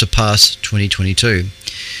surpass 2022,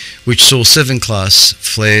 which saw 7 class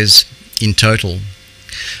flares in total.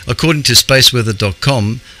 According to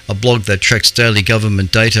spaceweather.com, a blog that tracks daily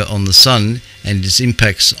government data on the sun and its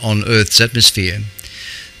impacts on Earth's atmosphere.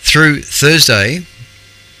 Through Thursday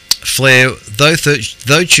flare, though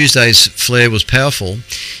Tuesday's flare was powerful,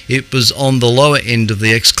 it was on the lower end of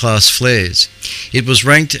the X-class flares. It was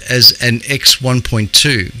ranked as an X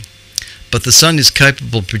 1.2. But the sun is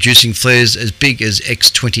capable of producing flares as big as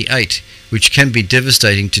X28, which can be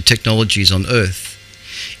devastating to technologies on Earth.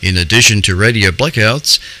 In addition to radio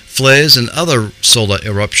blackouts, flares and other solar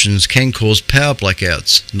eruptions can cause power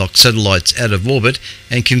blackouts, knock satellites out of orbit,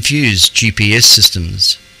 and confuse GPS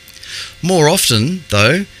systems. More often,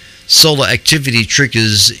 though, solar activity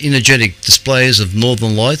triggers energetic displays of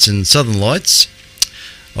northern lights and southern lights,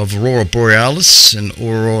 of aurora borealis and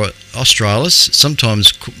aurora australis,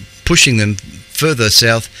 sometimes pushing them further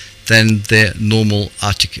south than their normal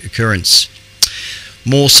Arctic occurrence.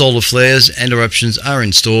 More solar flares and eruptions are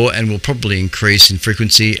in store and will probably increase in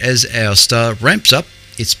frequency as our star ramps up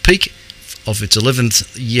its peak of its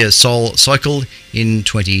 11th year solar cycle in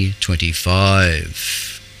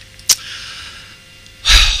 2025.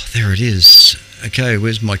 There it is. Okay,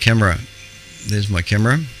 where's my camera? There's my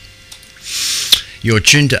camera. You're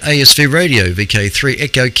tuned to ASV Radio, VK3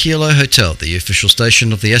 Echo Kilo Hotel, the official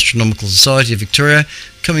station of the Astronomical Society of Victoria,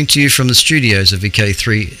 coming to you from the studios of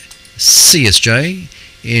VK3 CSJ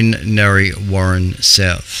in Narre Warren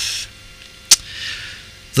South.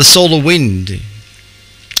 The solar wind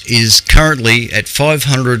is currently at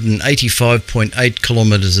 585.8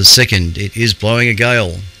 kilometres a second. It is blowing a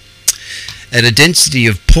gale. At a density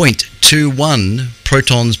of 0.21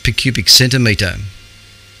 protons per cubic centimetre.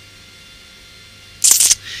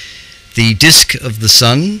 The disk of the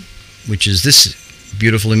sun, which is this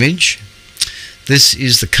beautiful image, this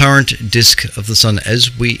is the current disk of the sun as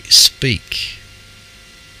we speak.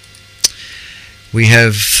 we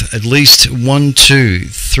have at least 1, 2,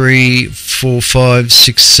 3, 4, 5,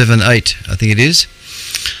 6, 7, 8, I think it is.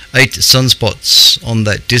 8 sunspots on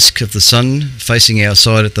that disk of the sun facing our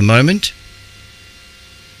side at the moment.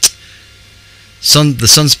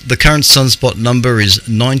 The current sunspot number is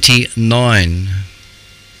 99.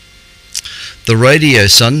 The radio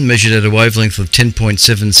sun, measured at a wavelength of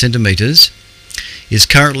 10.7 centimeters, is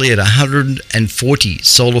currently at 140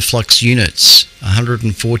 solar flux units.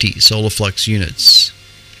 140 solar flux units.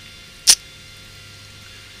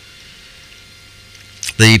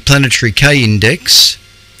 The planetary K index,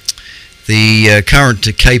 the current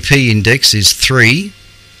KP index is 3,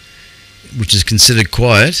 which is considered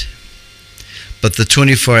quiet, but the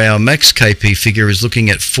 24-hour max KP figure is looking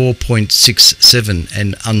at 4.67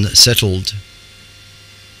 and unsettled.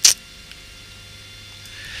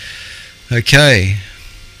 Okay,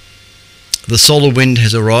 the solar wind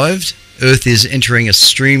has arrived. Earth is entering a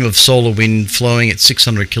stream of solar wind flowing at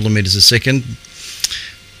 600 kilometers a second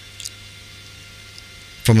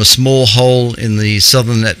from a small hole in the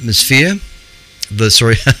southern atmosphere.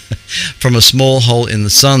 From a small hole in the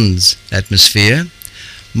sun's atmosphere.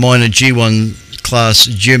 Minor G1 class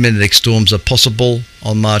geomagnetic storms are possible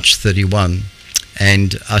on March 31,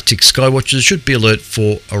 and Arctic skywatchers should be alert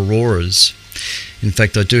for auroras. In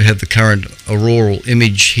fact, I do have the current auroral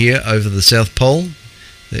image here over the South Pole.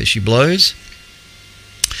 There she blows.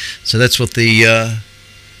 So that's what the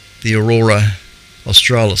aurora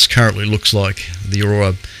australis currently looks like, the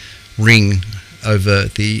aurora ring over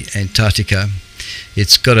the Antarctica.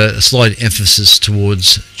 It's got a slight emphasis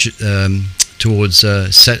towards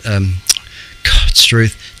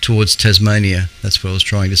Tasmania. That's what I was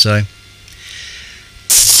trying to say.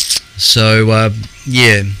 So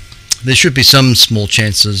yeah, there should be some small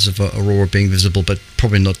chances of aurora being visible, but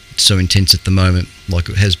probably not so intense at the moment like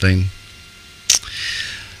it has been.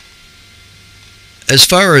 As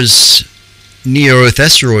far as near-Earth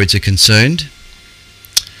asteroids are concerned,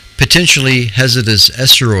 potentially hazardous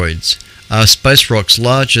asteroids are space rocks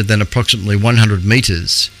larger than approximately 100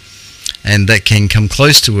 meters, and that can come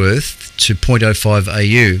close to Earth to 0.05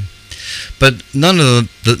 AU. But none of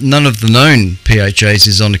the known PHAs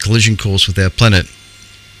is on a collision course with our planet,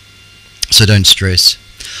 so don't stress.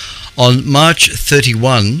 On March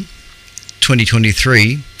 31,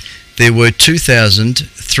 2023, there were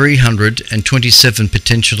 2,327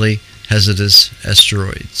 potentially hazardous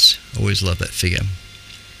asteroids. Always love that figure.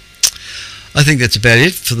 I think that's about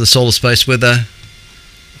it for the solar space weather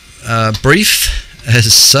brief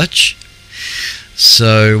as such.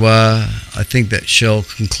 So I think that shall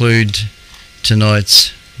conclude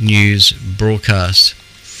tonight's news broadcast.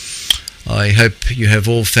 I hope you have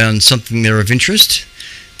all found something there of interest.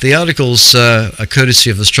 The articles are courtesy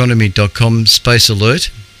of astronomy.com,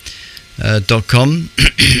 spacealert.com.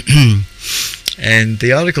 And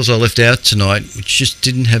the articles I left out tonight, which just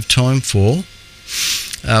didn't have time for,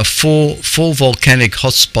 four volcanic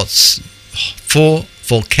hotspots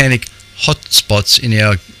in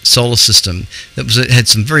our solar system. It had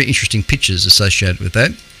some very interesting pictures associated with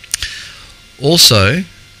that. Also,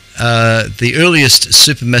 the earliest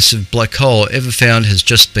supermassive black hole ever found has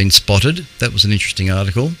just been spotted. That was an interesting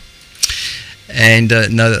article. And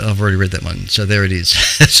no, I've already read that one, so there it is.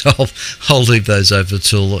 So I'll leave those over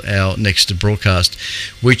till our next broadcast,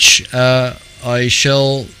 which I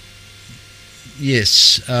shall,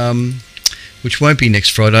 yes, which won't be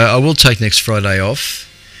next Friday. I will take next Friday off,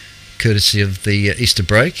 courtesy of the Easter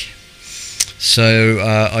break. So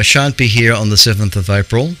I shan't be here on the 7th of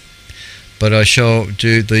April, but I shall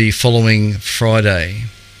do the following Friday,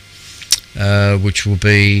 which will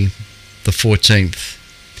be the 14th.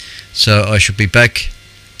 So I should be back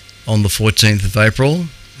on the 14th of April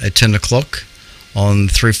at 10 o'clock on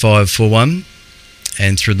 3541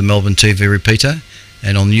 and through the Melbourne TV repeater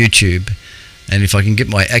and on YouTube. And if I can get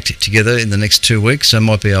my act together in the next 2 weeks, I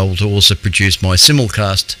might be able to also produce my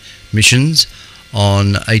simulcast missions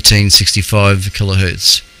on 1865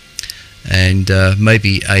 kilohertz and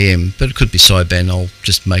maybe AM, but it could be sideband. I'll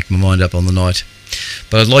just make my mind up on the night.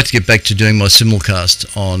 But I'd like to get back to doing my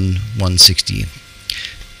simulcast on 160.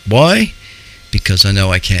 Why? Because I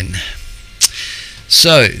know I can.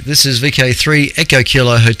 So, this is VK3 Echo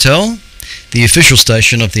Kilo Hotel, the official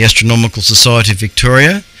station of the Astronomical Society of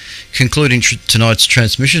Victoria. Concluding tonight's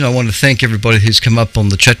transmission, I want to thank everybody who's come up on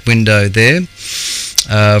the chat window there.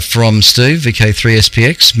 From Steve,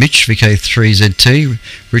 VK3SPX, Mitch, VK3ZT,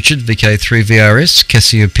 Richard, VK3VRS,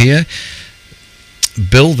 Cassiopeia,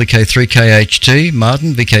 Bill, VK3KHT,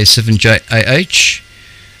 Martin, VK7JAH,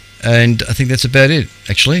 and I think that's about it,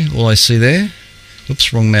 actually, all I see there.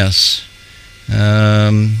 Oops, wrong mouse.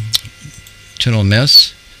 Turn on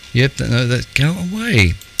mouse. Yep, no, that go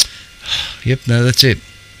away. Yep, no, that's it.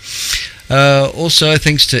 Also,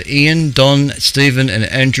 thanks to Ian, Don, Stephen, and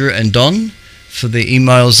Andrew and Don for the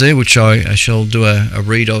emails there, which I shall do a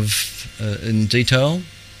read of in detail.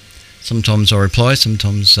 Sometimes I reply,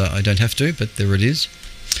 sometimes I don't have to, but there it is.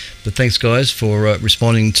 But thanks, guys, for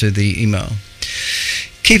responding to the email.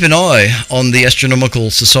 Keep an eye on the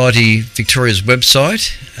Astronomical Society Victoria's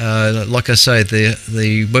website. Like I say,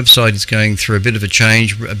 the website is going through a bit of a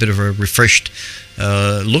change, a bit of a refreshed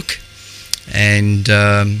look. And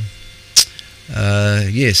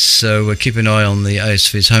yes, so keep an eye on the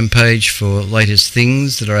ASV's homepage for latest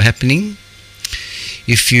things that are happening.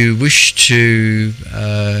 If you wish to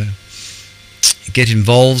get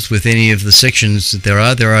involved with any of the sections that there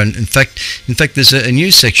are in fact there's a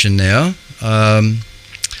new section now.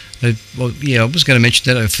 Well, yeah, I was going to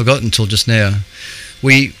mention that. I forgot until just now.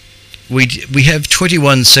 We have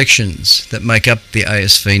 21 sections that make up the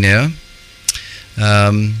ASV now.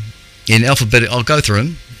 In alphabetical, I'll go through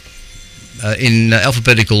them. In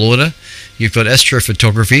alphabetical order, you've got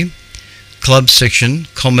astrophotography, club section,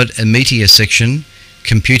 comet and meteor section,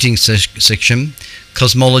 computing section,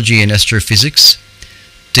 cosmology and astrophysics,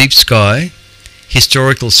 deep sky,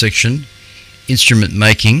 historical section, instrument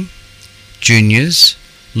making, juniors,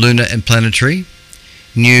 lunar and planetary,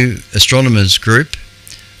 new astronomers group,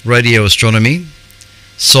 radio astronomy,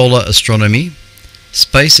 solar astronomy,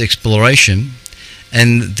 space exploration,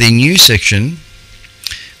 and the new section,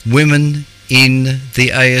 women in the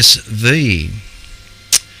ASV.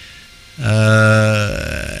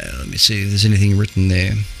 Let me see if there's anything written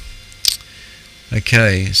there.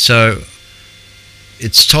 Okay, so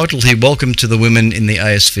it's titled here, Welcome to the Women in the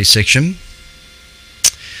ASV section.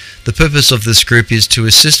 The purpose of this group is to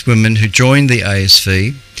assist women who join the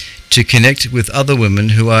ASV to connect with other women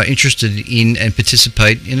who are interested in and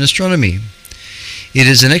participate in astronomy. It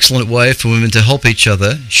is an excellent way for women to help each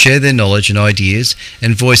other, share their knowledge and ideas,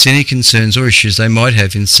 and voice any concerns or issues they might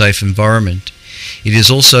have in a safe environment. It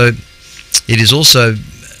is also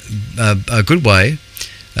a good way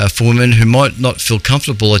for women who might not feel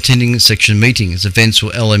comfortable attending section meetings, events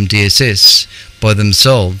or LMDSS by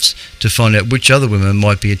themselves to find out which other women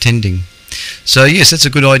might be attending. So yes, that's a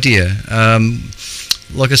good idea.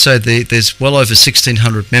 Like I said, there's well over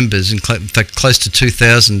 1,600 members, in fact close to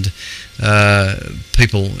 2,000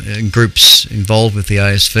 people and groups involved with the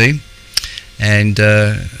ASV, and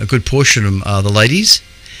a good portion of them are the ladies,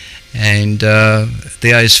 and the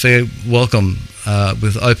ASV welcome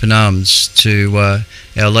with open arms to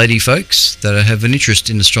our lady folks that have an interest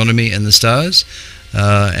in astronomy and the stars,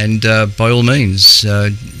 and by all means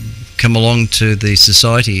come along to the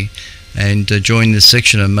society and join this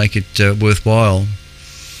section and make it worthwhile.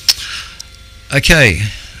 Okay,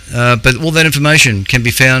 but all that information can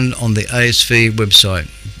be found on the ASV website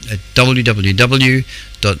at www.asv.org.au,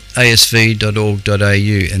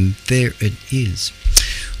 and there it is.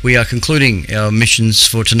 We are concluding our missions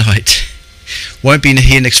for tonight. Won't be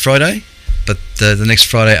here next Friday, but the next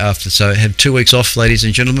Friday after. So have 2 weeks off, ladies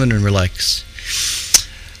and gentlemen, and relax.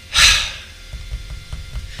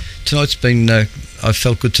 Tonight's been, I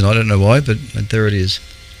felt good tonight, I don't know why, but there it is.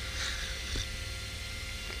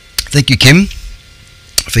 Thank you, Kim.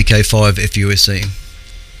 VK5 FUSC.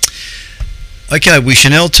 Okay, we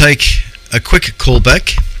shall now take a quick call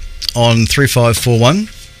back on 3541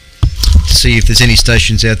 to see if there's any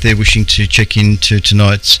stations out there wishing to check into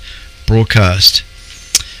tonight's broadcast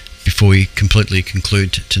before we completely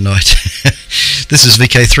conclude tonight. This is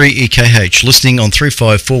VK3 EKH listening on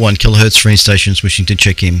 3541 kilohertz for any stations wishing to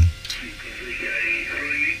check in.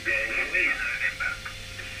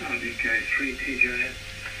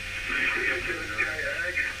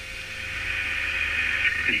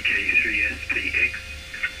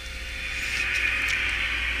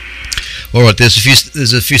 Alright, there's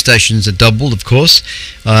a few stations that doubled, of course.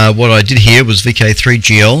 What I did here was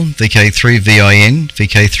VK3GL, VK3VIN,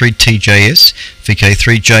 VK3TJS,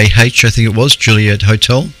 VK3JH, I think it was, Juliet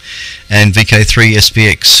Hotel, and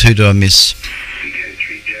VK3SPX. Who do I miss?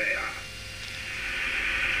 VK3JR.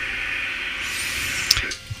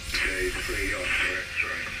 VK3 Oscar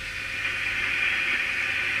X-ray.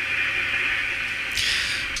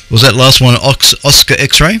 Was that last one Oscar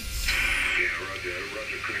X-ray?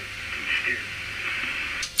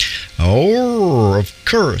 Oh, of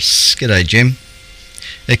course. G'day, Jim.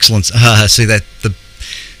 Excellent. See that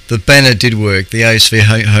the banner did work. The ASV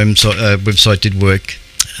home website did work.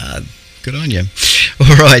 Good on you.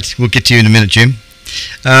 All right, we'll get to you in a minute, Jim.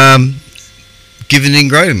 Given in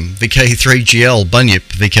Graham, VK3GL, Bunyip,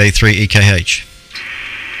 VK3EKH.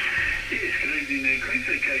 Yes, good evening there, Greg.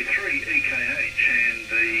 VK3EKH and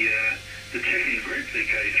the check-in group,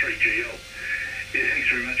 VK3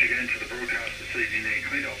 very much again for the broadcast this evening there,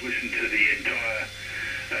 Clint. I've listened to the entire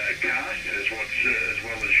cast as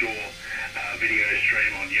well as your video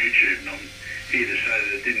stream on YouTube, and I'm here to say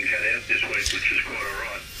that it didn't cut out this week, which is quite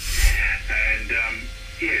alright. And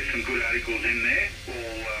yeah, some good articles in there,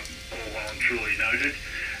 all well and truly noted.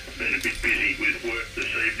 I've been a bit busy with work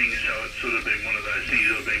this evening, so it's sort of been one of those things.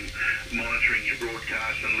 I've been monitoring your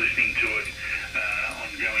broadcast and listening to it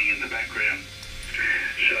ongoing in the background.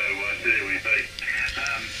 So there we be.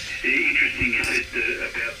 Interesting you said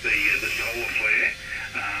about the solar flare.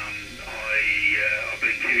 I've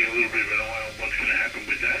been keeping a little bit of an eye on what's going to happen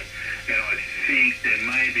with that, and I think there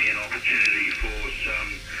may be an opportunity for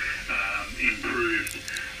some improved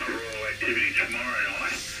auroral activity tomorrow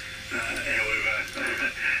night. However,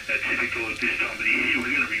 typical at this time of the year,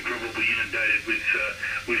 we're going to be probably inundated with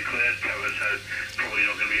cloud cover, so probably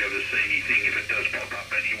not going to be able to see anything if it does pop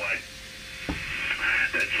up anyway.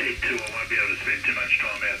 That said too, I won't be able to spend too much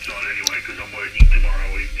time outside anyway because I'm working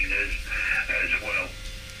tomorrow evening as well.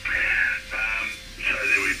 So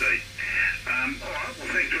there we be. Alright,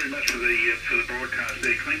 well thanks very much for the broadcast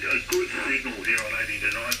there, Clint. A good signal here on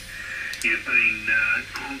 80 tonight. You've been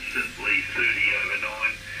constantly 30 over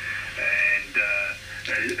 9, and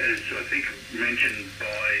as I think mentioned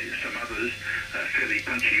by some others, fairly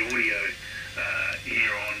punchy audio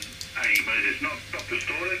here on 80 metres. Not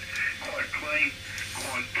distorted, quite clean,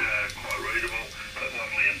 quite readable, but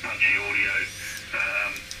lovely and punchy audio.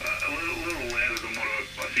 A little louder than what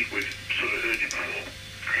I think we've sort of heard you before.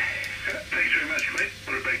 Thanks very much, Clint.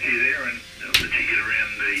 Put it back to you there, and I'll let you get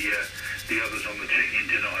around the others on the check-in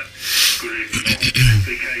tonight. Good evening all.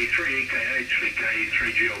 VK3 EKH,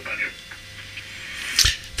 VK3GL, Bunyip.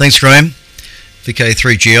 Thanks, Graham.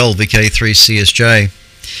 VK3GL, VK3CSJ.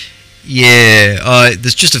 Yeah,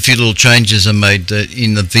 there's just a few little changes I made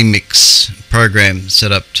in the vMix program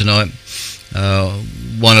set up tonight.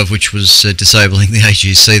 One of which was disabling the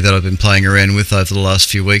AGC that I've been playing around with over the last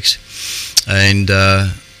few weeks, and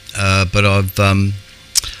but I've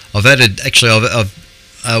added. Actually,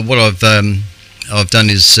 I've done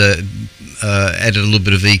is added a little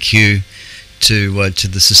bit of EQ to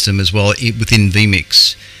the system as well within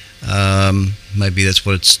vMix. Maybe that's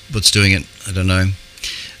what's doing it. I don't know.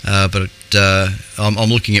 But I'm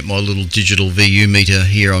looking at my little digital VU meter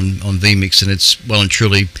here on vMix, and it's well and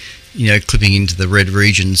truly, clipping into the red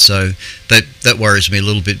region. So that worries me a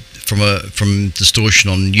little bit from distortion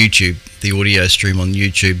on YouTube, the audio stream on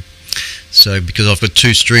YouTube. So because I've got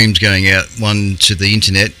two streams going out, one to the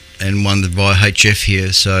internet and one via HF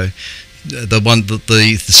here. So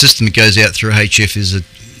the system that goes out through HF is a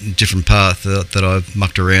different path that I've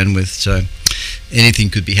mucked around with. So anything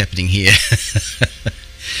could be happening here.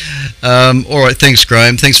 All right, thanks,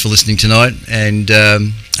 Graham. Thanks for listening tonight, and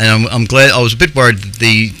I'm glad. I was a bit worried that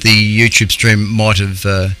the YouTube stream might have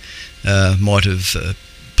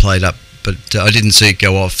played up, but I didn't see it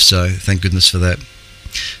go off. So thank goodness for that.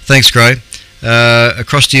 Thanks, Graham.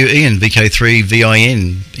 Across to you, Ian, VK3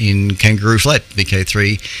 VIN in Kangaroo Flat,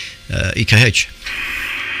 VK3 EKH.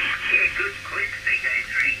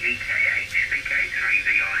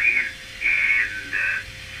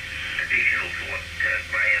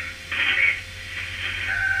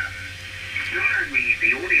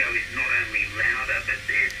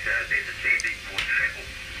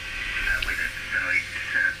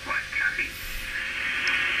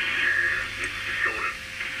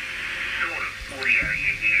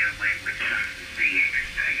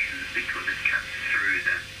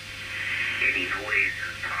 Noise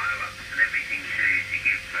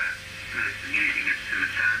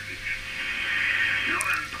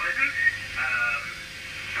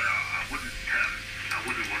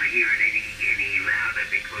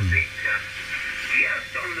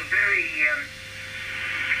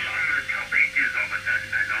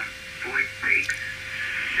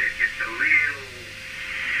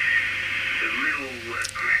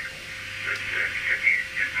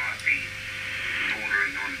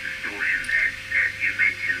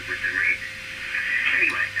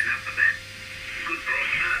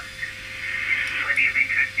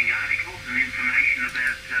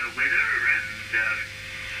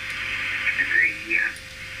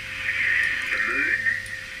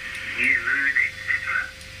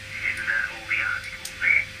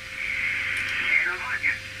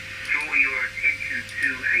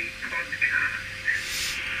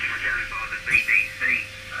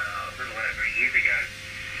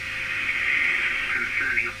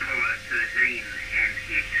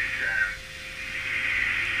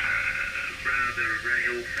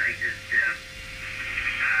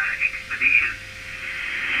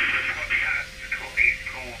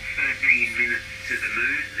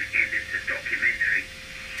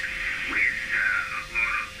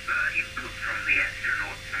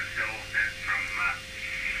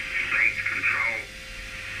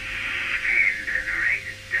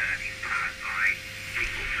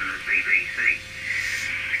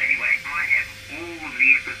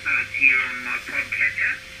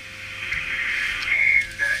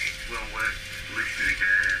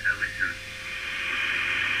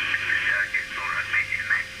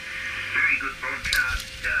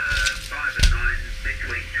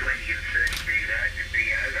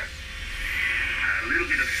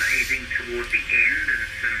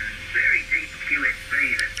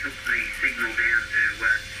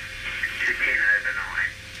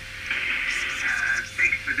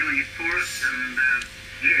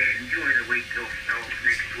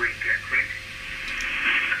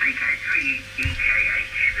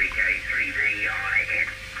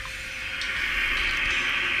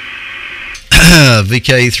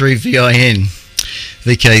VK3VIN,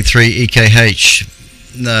 VK3EKH.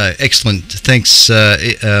 No, excellent. Thanks,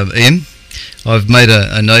 Ian. I've made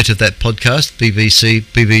a note of that podcast, BBC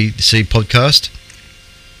podcast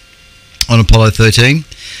on Apollo 13,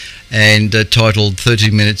 and titled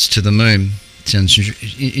 30 Minutes to the Moon. Sounds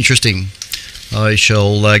interesting. I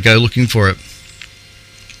shall go looking for it.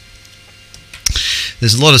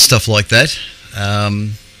 There's a lot of stuff like that,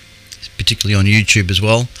 particularly on YouTube as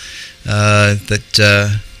well,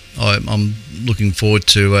 that I'm looking forward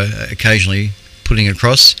to occasionally putting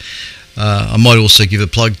across. I might also give a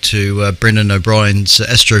plug to Brendan O'Brien's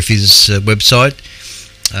Astrophys website,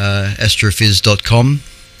 astrophys.com.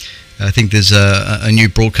 I think there's a new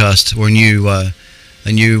broadcast or a new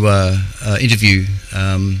interview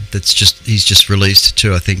he's just released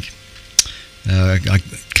too, I think. I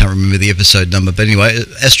can't remember the episode number, but anyway,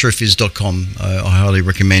 astrophys.com. I highly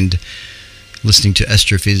recommend listening to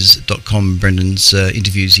astrophys.com, Brendan's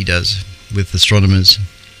interviews he does with astronomers.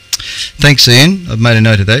 Thanks, Ian. I've made a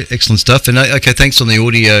note of that. Excellent stuff. And okay, thanks on the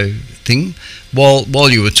audio thing. While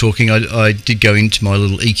you were talking, I did go into my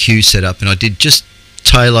little EQ setup, and I did just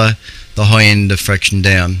tailor the high end of fraction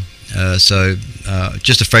down. So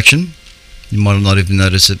just a fraction. You might not even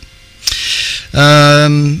notice it.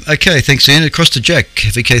 Okay, thanks, Ian. Across to Jack,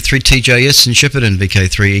 VK3TJS in Shepparton,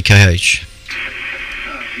 VK3EKH.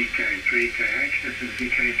 VK3EKH, this is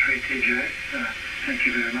VK3TJS. Thank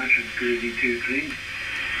you very much, and good evening to you, Glenn.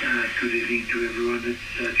 Good evening to everyone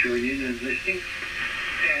that's joined in and listening.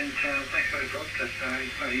 And thanks for the broadcast,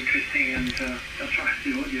 quite interesting, and that's right,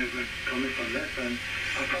 the audio, but comment on that, and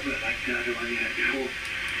I probably liked the other one you had before.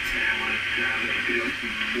 I wanted a little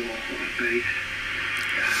bit more of a bass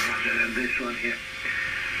rather than this one here.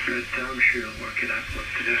 But I'm sure I'll work it out what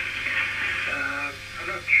to do. I'm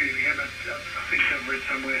not sure if you have, I think I've read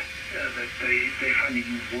somewhere that they're finding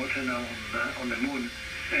water now on the moon.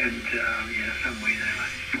 And somewhere they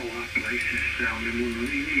might pull up places on the moon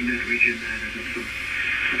in that region there. There's some,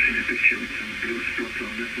 I've seen a picture with some blue spots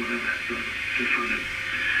on it, whatever. So to find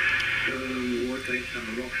water in some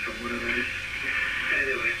rocks or whatever it is.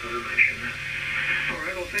 Anyway, I thought I'd mention that.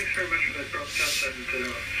 Alright, well, thanks very much for that broadcast, and it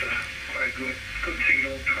was quite good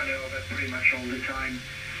signal, 20 over pretty much all the time.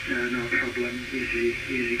 No problem,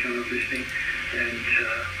 easy kind of listening. And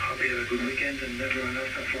hope you have a good weekend, and everyone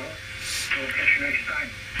else as well. We'll catch you next time.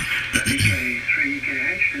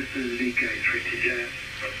 VK3EKH, this is VK3TJS.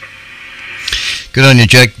 Good on you,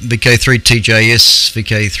 Jack. VK3TJS,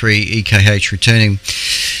 VK3EKH returning.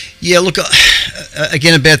 Yeah, look,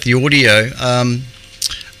 again about the audio,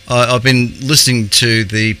 I've been listening to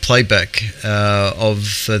the playback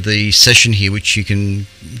of the session here, which you can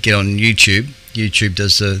get on YouTube. YouTube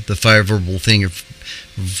does the favourable thing of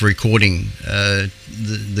recording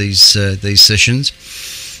these sessions.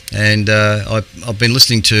 And I've been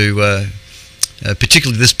listening to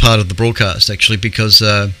particularly this part of the broadcast, actually, because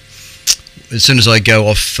as soon as I go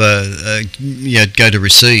off, go to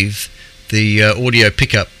receive, the audio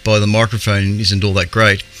pickup by the microphone isn't all that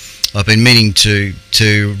great. I've been meaning to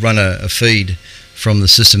run a feed from the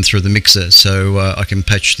system through the mixer, so I can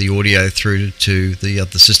patch the audio through to the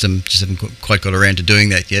other system. Just haven't quite got around to doing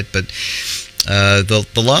that yet, but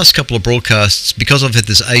the last couple of broadcasts, because I've had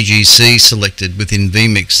this AGC selected within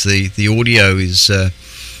vMix, the audio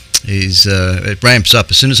it ramps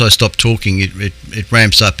up as soon as I stop talking. It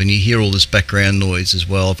ramps up, and you hear all this background noise as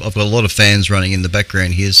well. I've got a lot of fans running in the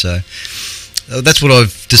background here, so that's what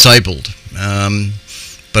I've disabled.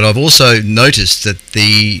 But I've also noticed that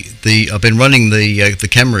I've been running the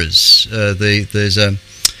cameras. There's a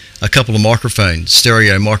couple of microphones,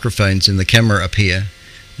 stereo microphones in the camera up here,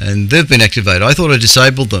 and they've been activated. I thought I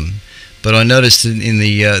disabled them, but I noticed in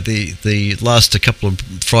the last couple of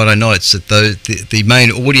Friday nights that the main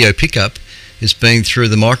audio pickup is being through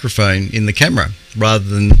the microphone in the camera rather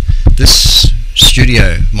than this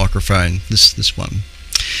studio microphone, this one.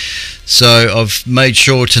 So I've made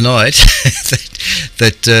sure tonight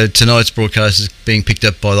that tonight's broadcast is being picked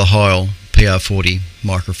up by the Heil PR40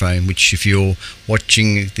 microphone, which if you're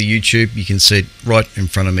watching the YouTube, you can see it right in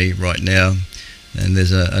front of me right now. And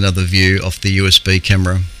there's another view off the USB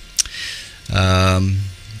camera.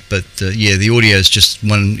 But the audio is just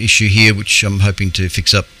one issue here, which I'm hoping to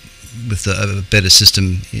fix up with a better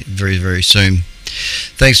system very, very soon.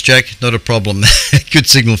 Thanks, Jack. Not a problem. Good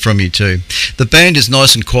signal from you too. The band is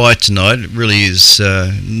nice and quiet tonight. It really is.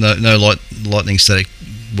 No lightning static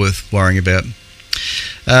worth worrying about.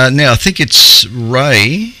 Now I think it's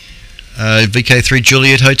Ray, VK3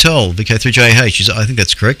 Juliet Hotel, VK3JH. I think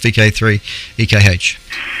that's correct. VK3 EKH.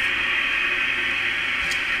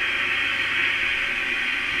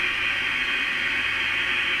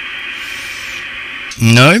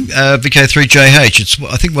 No, VK3JH. It's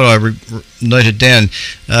I think what I noted down.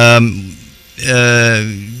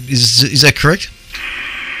 Is that correct?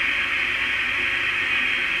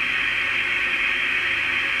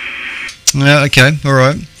 Okay, all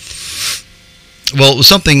right. Well, it was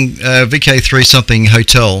something VK3 something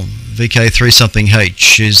hotel, VK3 something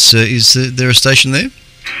H. Is there a station there?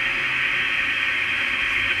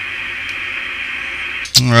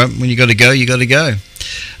 All right. When you got to go, you got to go.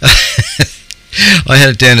 I had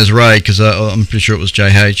it down as Ray because I'm pretty sure it was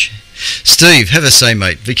JH. Steve, have a say,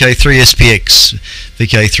 mate. VK3SPX,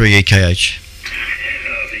 VK3EKH.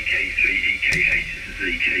 VK3EKH, this is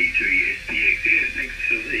VK3SPX. Yeah, thanks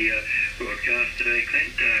for the broadcast today,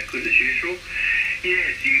 Clint. Good as usual.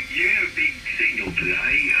 Yes, you have a big signal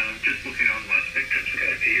today. Just looking on my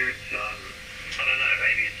spectroscope here, it's, I don't know,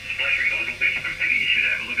 maybe it's fluttering a little bit, but maybe you should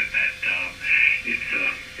have a look at that. It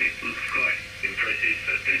looks quite impressive,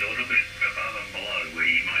 but there's a little bit above and below where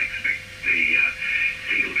you might expect the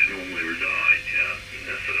signal to normally reside, in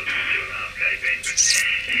the sort of 2.5K band. But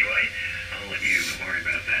anyway, I'll let you worry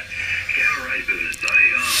about that. Gamma ray bursts,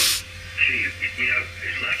 gee,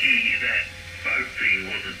 it's lucky that boat thing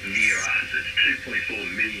wasn't near us. It's 2.4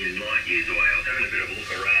 million light years away. I was having a bit of a look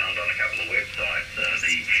around on a couple of websites,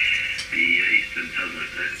 the European Southern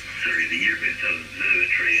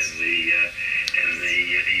Observatory and the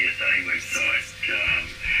ESA website.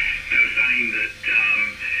 They were saying that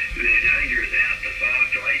their danger is out to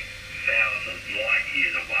 5,000 to 8,000 light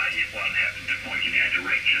years away if one happened to point in our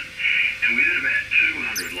direction. And within about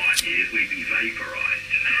 200 light years, we'd be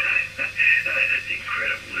vaporized. That's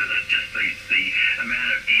incredible, isn't it? Just the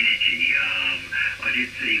amount of energy. I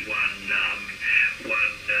did see one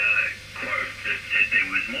quote that said there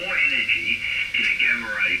was more energy in a gamma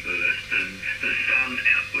ray burst than the sun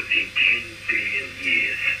outputs in 10 billion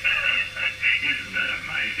years. Isn't that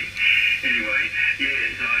amazing? Anyway,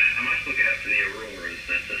 yes, I must look out for the auroras.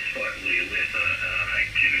 That's a slightly lesser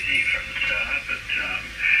activity from the start, but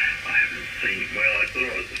I haven't seen, well, I thought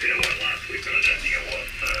I was looking at one last week, but I don't think I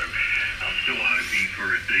was, so I'm still hoping for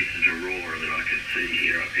a decent aurora that I can see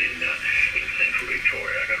here up in central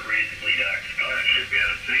Victoria. I've got a reasonably dark sky, I should be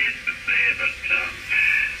able to see it, but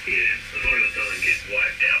yeah, as long as it doesn't get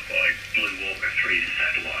wiped out by Blue Walker 3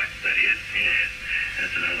 satellites, that is, yes,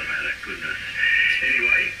 that's another matter, goodness.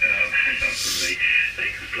 Anyway, enough from me.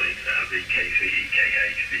 Thanks for playing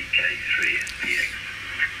VK3EKH, VK3SPX.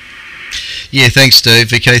 Yeah, thanks, Steve.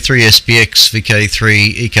 VK3SPX,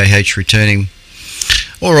 VK3EKH returning.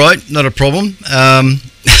 All right, not a problem.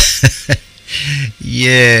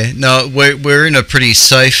 Yeah, no, we're in a pretty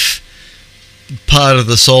safe part of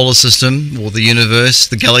the solar system or the universe,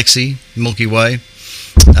 the galaxy, Milky Way.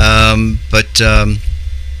 But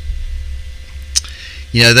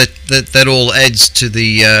that all adds to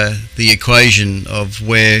the equation of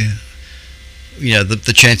where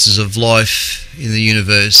the chances of life in the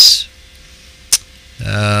universe.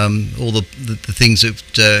 All the things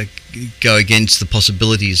that go against the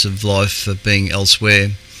possibilities of life being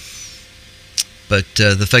elsewhere. But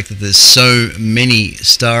the fact that there's so many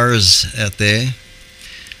stars out there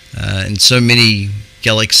and so many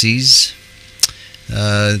galaxies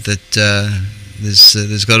that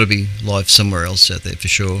there's got to be life somewhere else out there for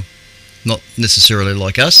sure. Not necessarily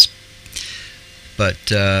like us,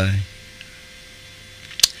 but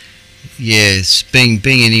yes, being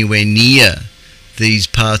anywhere near these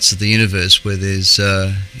parts of the universe where there's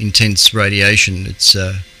intense radiation, it's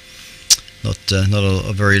not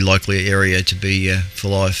a very likely area to be for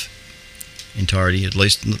life entirety, at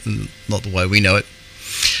least not the way we know it.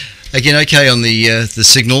 Again, okay on the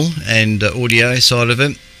signal and audio side of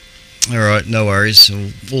it. All right, no worries.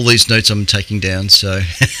 All these notes I'm taking down, so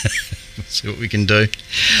we'll see what we can do.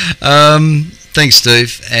 Thanks,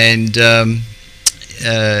 Steve, and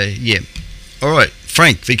yeah. All right,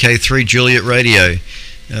 Frank, VK3 Juliet Radio.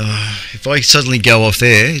 If I suddenly go off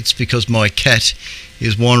air, it's because my cat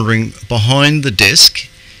is wandering behind the desk.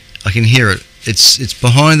 I can hear it. It's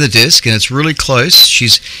behind the desk and it's really close.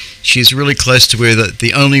 She's really close to where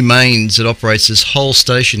the only mains that operates this whole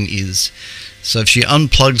station is. So if she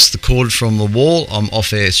unplugs the cord from the wall, I'm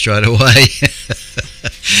off air straight away.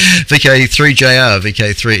 VK3JR,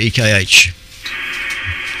 VK3EKH.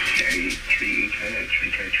 VK3EKH,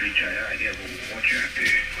 VK3JR. Yeah, well, watch out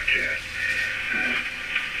there. Watch out.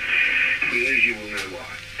 If we lose you, we'll know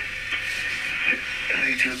why.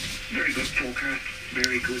 It's a very good forecast,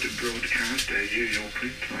 very good broadcast as usual,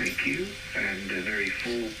 Clint. Thank you. And a very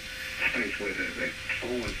full space weather. That's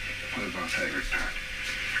always one of our favourite parts.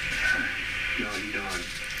 99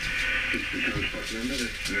 is the sunspot number.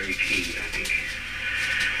 That's very key, I think,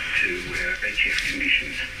 to HF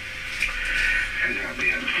conditions. And our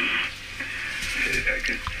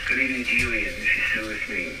Good evening to you, Ian, if you're still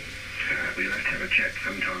listening. We'll have to have a chat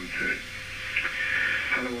sometime soon.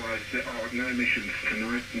 Otherwise, there are no missions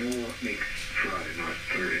tonight nor next Friday night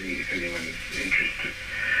for if anyone's interested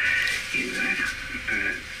in that.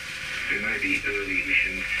 There may be early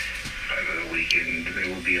missions over the weekend.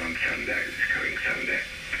 There will be on Sunday, this coming Sunday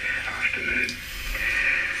afternoon.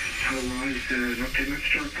 Otherwise, not too much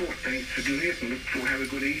to report. Thanks for doing it, and have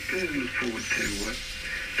a good Easter, and look forward to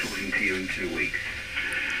talking to you in 2 weeks.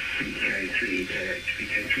 VK3JH,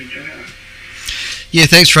 VK3JR. Yeah,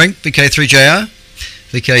 thanks, Frank. VK3JR,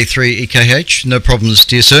 VK3EKH. No problems,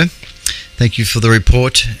 dear sir. Thank you for the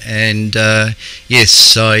report. And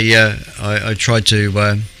yes, I tried to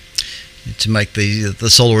make the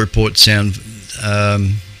solar report sound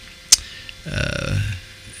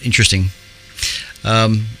interesting.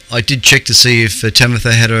 I did check to see if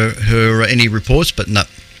Tamitha had her any reports, but no,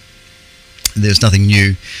 there's nothing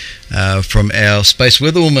new from our space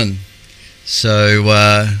weatherwoman. So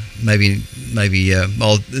maybe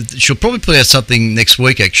she'll probably put out something next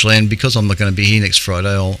week actually, and because I'm not going to be here next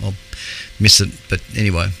Friday, I'll miss it. But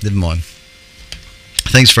anyway, never mind.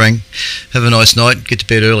 Thanks, Frank. Have a nice night. Get to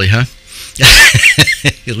bed early, huh?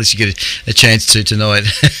 At least you get a chance to tonight.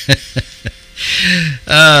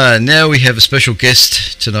 Now we have a special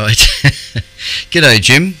guest tonight. G'day,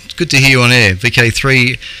 Jim. It's good to hear you on air.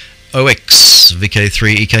 VK3OX,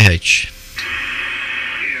 VK3EKH.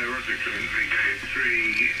 Yeah, Roger, VK3EKH,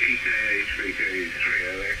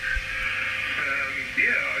 VK3OX.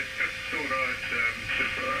 Yeah, I just thought I'd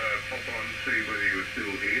pop on and see whether you were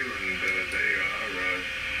still here, and there you are,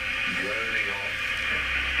 droning off.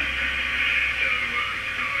 So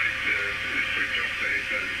I switch off there,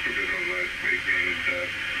 so put it on last week, and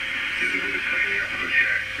did a bit of cleaning up the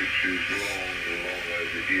shack, which is long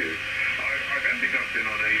overdue. I don't think I've been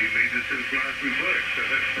on 80 metres since last we worked, so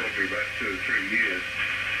that's probably about 2 or 3 years.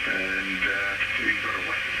 And we've got a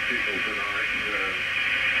whack signal tonight, 20,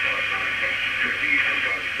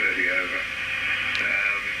 sometimes 30 over.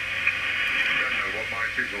 Don't know what my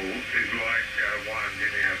signal is like, why I'm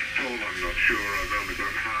getting out at all, I'm not sure. I've only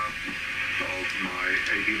got half of my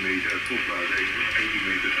 80 metre, full-size 80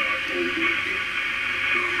 metre dipole working.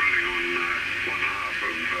 So I'm running on one half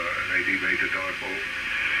of an 80 metre dipole.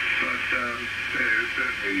 But there's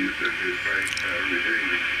certainly is great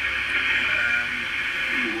regime.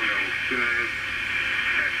 What else?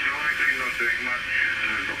 Astronomical, not doing much.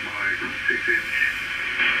 I've got my 6-inch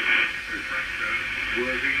refractor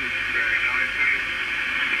working very nicely.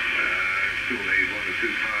 Still need 1 or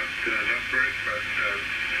 2 parts turned up for it, but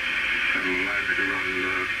that'll allow me to run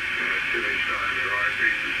 2-inch diameter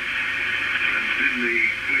eyepieces. And in the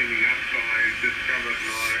cleaning up, I discovered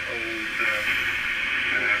my old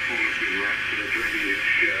quality rack for the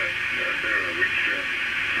 20-inch mirror, which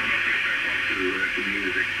I'm not going back onto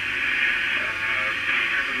music.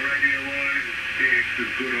 Having radio-wise, DX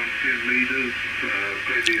is good on 10 metres,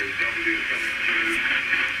 plenty of W coming through,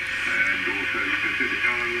 and also Pacific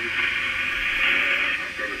Islands.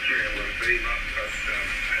 I've got a 301 beam up, but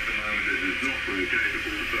at the moment it is not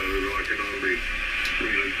rotatable, so I can only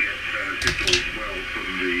really get signals well from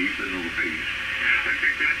the northeast.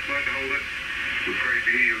 Okay, that's about to hold it. It was great to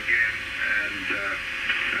hear you again, and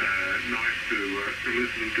nice to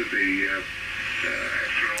listen to the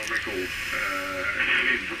astronomical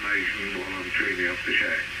information while I'm cleaning up the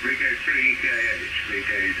shack. VK3EKH,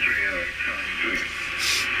 VK3OX.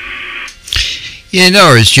 Yeah, no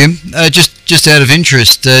worries, Jim. Just out of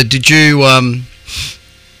interest, did you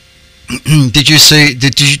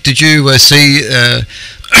see?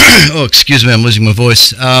 Oh, excuse me, I'm losing my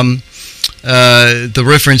voice. The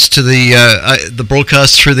reference to the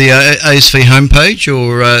broadcast through the ASV homepage,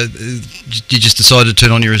 or you just decided to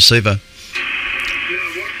turn on your receiver? No,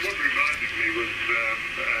 what reminded me was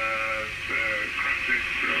Cranswick,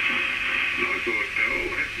 and I thought,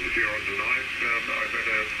 if you're on tonight, I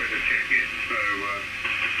better check in. So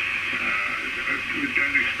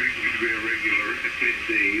don't expect me to be a regular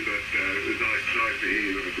attendee, but it was nice to hear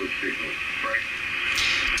you with a good signal. Right?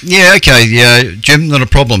 Yeah, okay, yeah, Jim, not a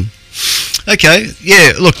problem. Okay,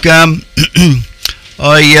 yeah, look, I'm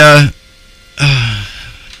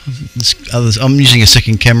using a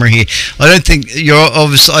second camera here. I don't think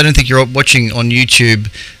you're watching on YouTube.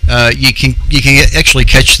 You can actually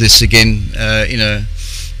catch this again in a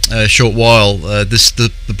short while.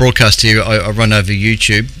 The broadcast here I run over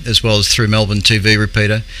YouTube as well as through Melbourne TV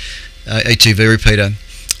repeater, ATV repeater.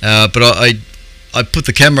 But I put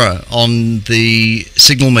the camera on the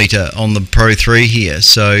signal meter on the Pro 3 here,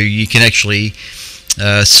 so you can actually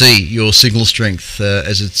see your signal strength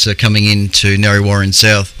as it's coming into Narre Warren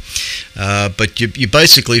South. But you're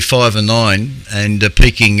basically 5 and 9 and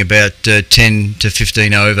peaking about 10 to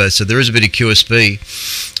 15 over. So there is a bit of QSB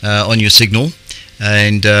on your signal,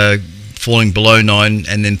 and falling below 9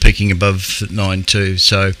 and then peaking above 9 too.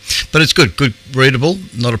 So, but it's good readable,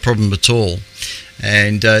 not a problem at all.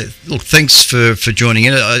 And look, thanks for joining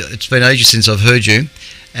in. It's been ages since I've heard you,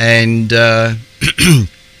 and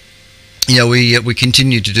we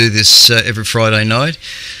continue to do this every Friday night.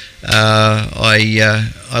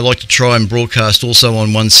 I like to try and broadcast also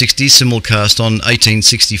on 160, simulcast on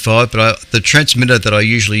 1865, but the transmitter that I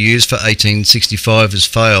usually use for 1865 has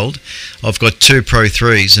failed. I've got 2 Pro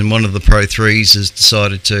 3s, and one of the Pro 3s has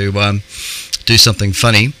decided to do something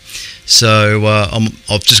funny. So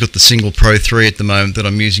I've just got the single Pro 3 at the moment that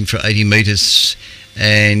I'm using for 80 metres,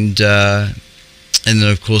 and then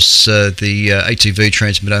of course the ATV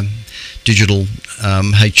transmitter, digital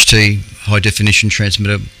HT high definition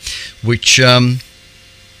transmitter, which I'm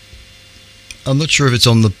not sure if it's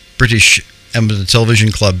on the British Amateur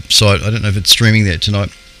Television Club site. I don't know if it's streaming there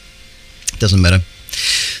tonight. Doesn't matter.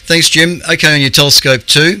 Thanks, Jim. Okay, on your telescope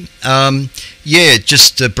too.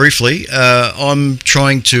 Just briefly, I'm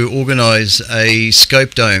trying to organise a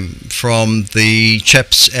scope dome from the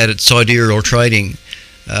chaps out at Sidereal Trading.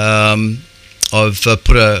 I've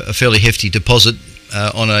put a fairly hefty deposit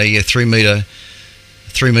on a 3 metre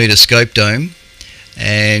scope dome,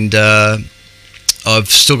 and I've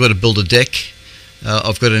still got to build a deck.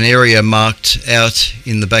 I've got an area marked out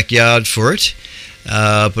in the backyard for it,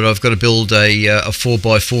 but I've got to build a 4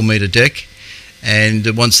 by 4 metre deck,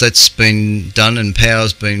 and once that's been done and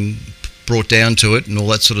power's been brought down to it and all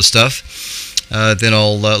that sort of stuff, then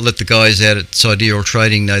I'll let the guys out at Sidereal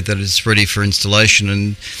Trading know that it's ready for installation,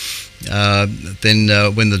 and then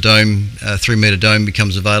when the dome, 3 metre dome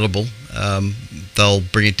becomes available, they'll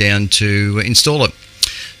bring it down to install it.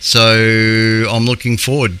 So I'm looking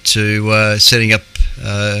forward to setting up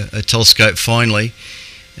a telescope finally,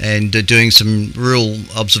 and doing some real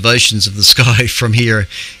observations of the sky from here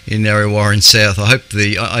in Narre South. I hope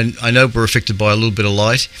I know we're affected by a little bit of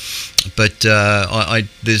light, but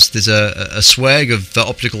there's a swag of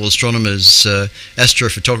optical astronomers,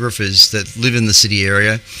 astrophotographers that live in the city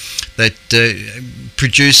area that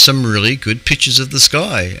produce some really good pictures of the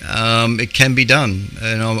sky. It can be done,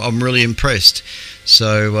 and I'm really impressed.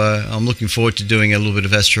 So I'm looking forward to doing a little bit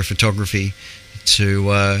of astrophotography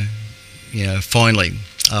to, finally,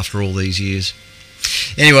 after all these years.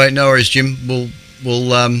 Anyway, no worries, Jim. We'll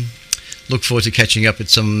look forward to catching up at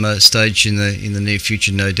some stage in the near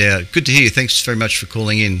future, no doubt. Good to hear you. Thanks very much for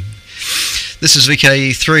calling in. This is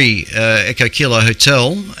VK3 Echo Kilo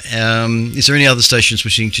Hotel. Is there any other stations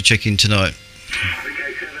wishing to check in tonight?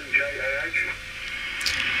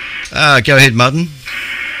 VK7JAH. Go ahead, Martin.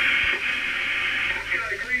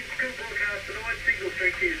 Good broadcast tonight. Signal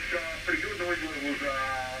strength is pretty good. Noise levels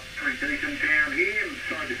are pretty decent down here. I'm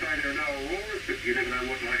sorry to say there are no auroras, but you never know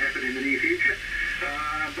what might happen in the near future.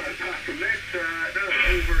 But apart from that, no,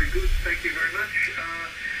 all very good. Thank you very much.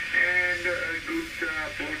 And a good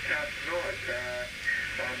broadcast tonight.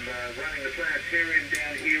 I'm running the planetarium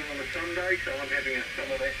down here on a Sunday, so I'm having a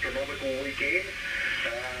somewhat astronomical weekend.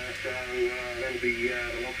 So that'll be the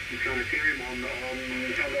Loxton Planetarium on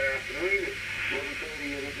Sunday afternoon at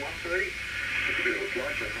 11:30 and at 1:30. It's a bit of a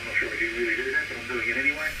flight, but I'm not sure if you really do that, but I'm doing it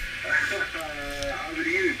anyway. Over to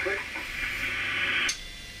you, Cliff.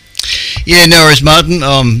 Yeah, no worries, Martin.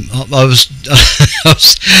 I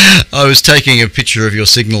was taking a picture of your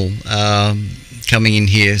signal coming in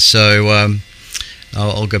here, so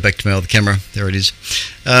I'll go back to my other camera. There it is.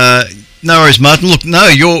 No worries, Martin. Look, no,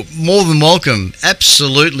 you're more than welcome.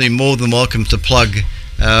 Absolutely more than welcome to plug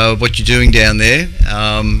what you're doing down there,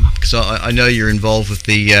 because I know you're involved with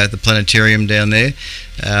the planetarium down there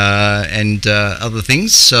and other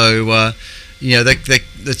things. So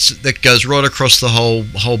that goes right across the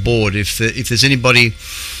whole board. If there's anybody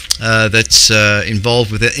that's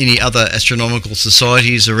involved with any other astronomical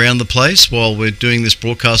societies around the place while we're doing this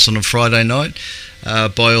broadcast on a Friday night,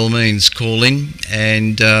 by all means call in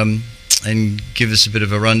and give us a bit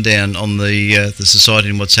of a rundown on the society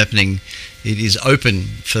and what's happening. It is open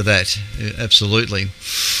for that, absolutely.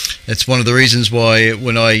 That's one of the reasons why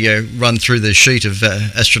when I run through the sheet of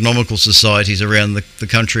astronomical societies around the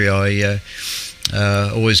country, I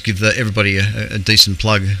always give everybody a decent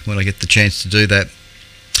plug when I get the chance to do that.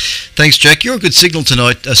 Thanks, Jack. You're a good signal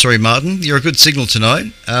tonight. Sorry, Martin. You're a good signal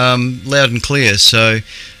tonight, loud and clear. So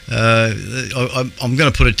I'm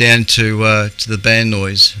going to put it down to the band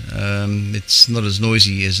noise. It's not as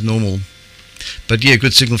noisy as normal. But yeah,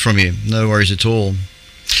 good signal from you. No worries at all.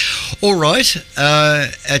 All right.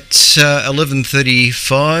 At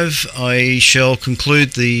 11:35, I shall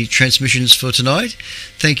conclude the transmissions for tonight.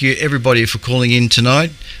 Thank you, everybody, for calling in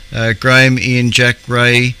tonight. Graham, Ian, Jack,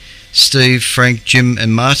 Ray, Steve, Frank, Jim,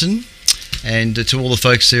 and Martin, and to all the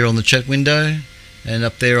folks there on the chat window and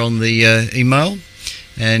up there on the email.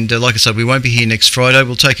 And like I said, we won't be here next Friday.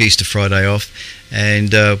 We'll take Easter Friday off,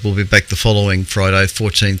 and we'll be back the following Friday,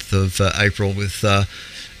 14th of April, with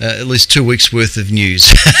at least 2 weeks worth of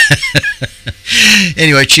news.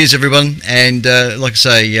 Anyway, cheers everyone, and like I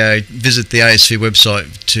say, visit the ASV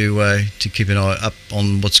website to keep an eye up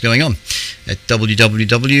on what's going on at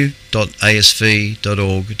www.asv.org.au.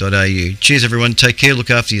 Cheers everyone, take care, look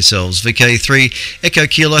after yourselves. VK3 Echo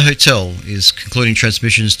Kilo Hotel is concluding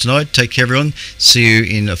transmissions tonight. Take care everyone, see you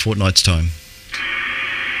in a fortnight's time.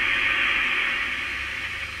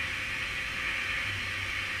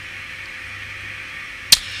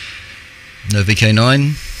 No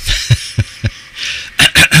VK9.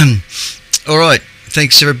 All right,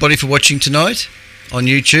 thanks everybody for watching tonight on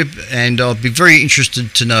YouTube, and I'll be very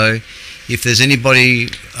interested to know if there's anybody,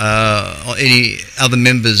 any other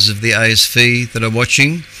members of the ASV that are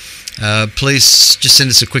watching. Please just send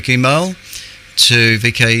us a quick email to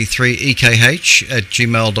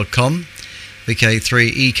vk3ekh@gmail.com,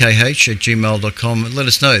 vk3ekh@gmail.com, and let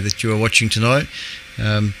us know that you are watching tonight.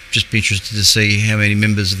 Just be interested to see how many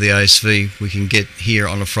members of the ASV we can get here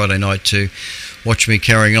on a Friday night to watch me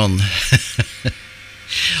carrying on.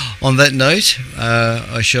 On that note,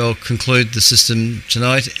 I shall conclude the system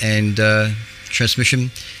tonight and transmission.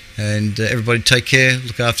 And everybody take care,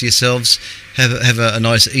 look after yourselves, have a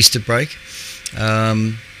nice Easter break.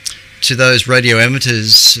 To those radio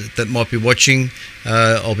amateurs that might be watching,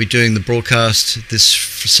 I'll be doing the broadcast this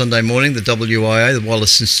Sunday morning, the WIA, the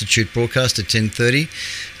Wireless Institute broadcast at 10:30,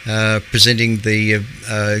 presenting the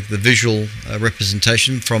visual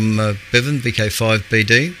representation from Bevan,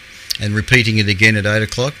 VK5BD, and repeating it again at 8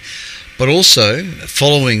 o'clock. But also,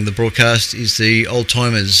 following the broadcast is the Old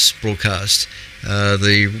Timers broadcast,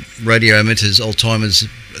 the radio amateurs Old Timers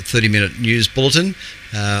 30-minute news bulletin.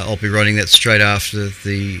 I'll be running that straight after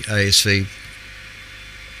the ASV,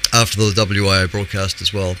 after the WIO broadcast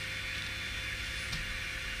as well.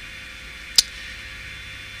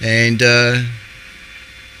 And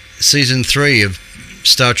Season 3 of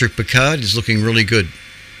Star Trek Picard is looking really good.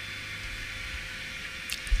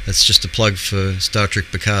 That's just a plug for Star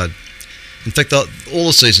Trek Picard. In fact, all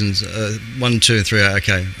the seasons, 1, 2 and 3 are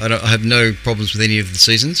okay. I have no problems with any of the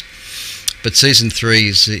seasons. But Season 3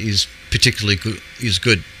 is particularly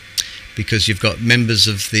good because you've got members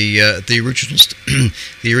of the original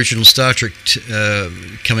the original Star Trek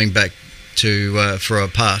coming back to for a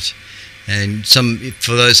part, and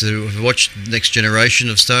for those who have watched Next Generation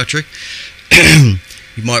of Star Trek,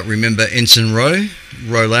 you might remember Ensign Ro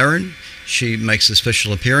Laren. She makes a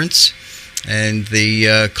special appearance, and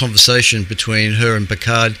the conversation between her and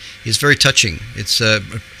Picard is very touching. It's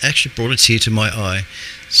actually brought a tear to my eye.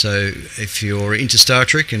 So if you're into Star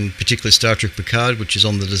Trek, and particularly Star Trek Picard, which is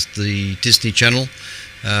on the Disney Channel,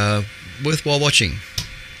 worthwhile watching.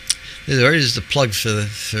 There is the plug for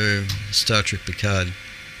Star Trek Picard.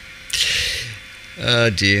 Oh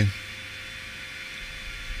dear.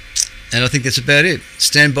 And I think that's about it.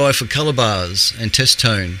 Stand by for colour bars and test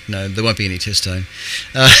tone. No, there won't be any test tone.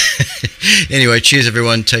 Anyway, cheers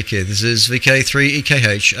everyone. Take care. This is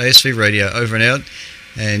VK3EKH ASV Radio, over and out.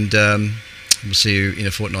 And we'll see you in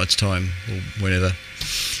a fortnight's time, or whenever.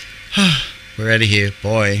 We're out of here.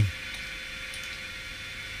 Bye.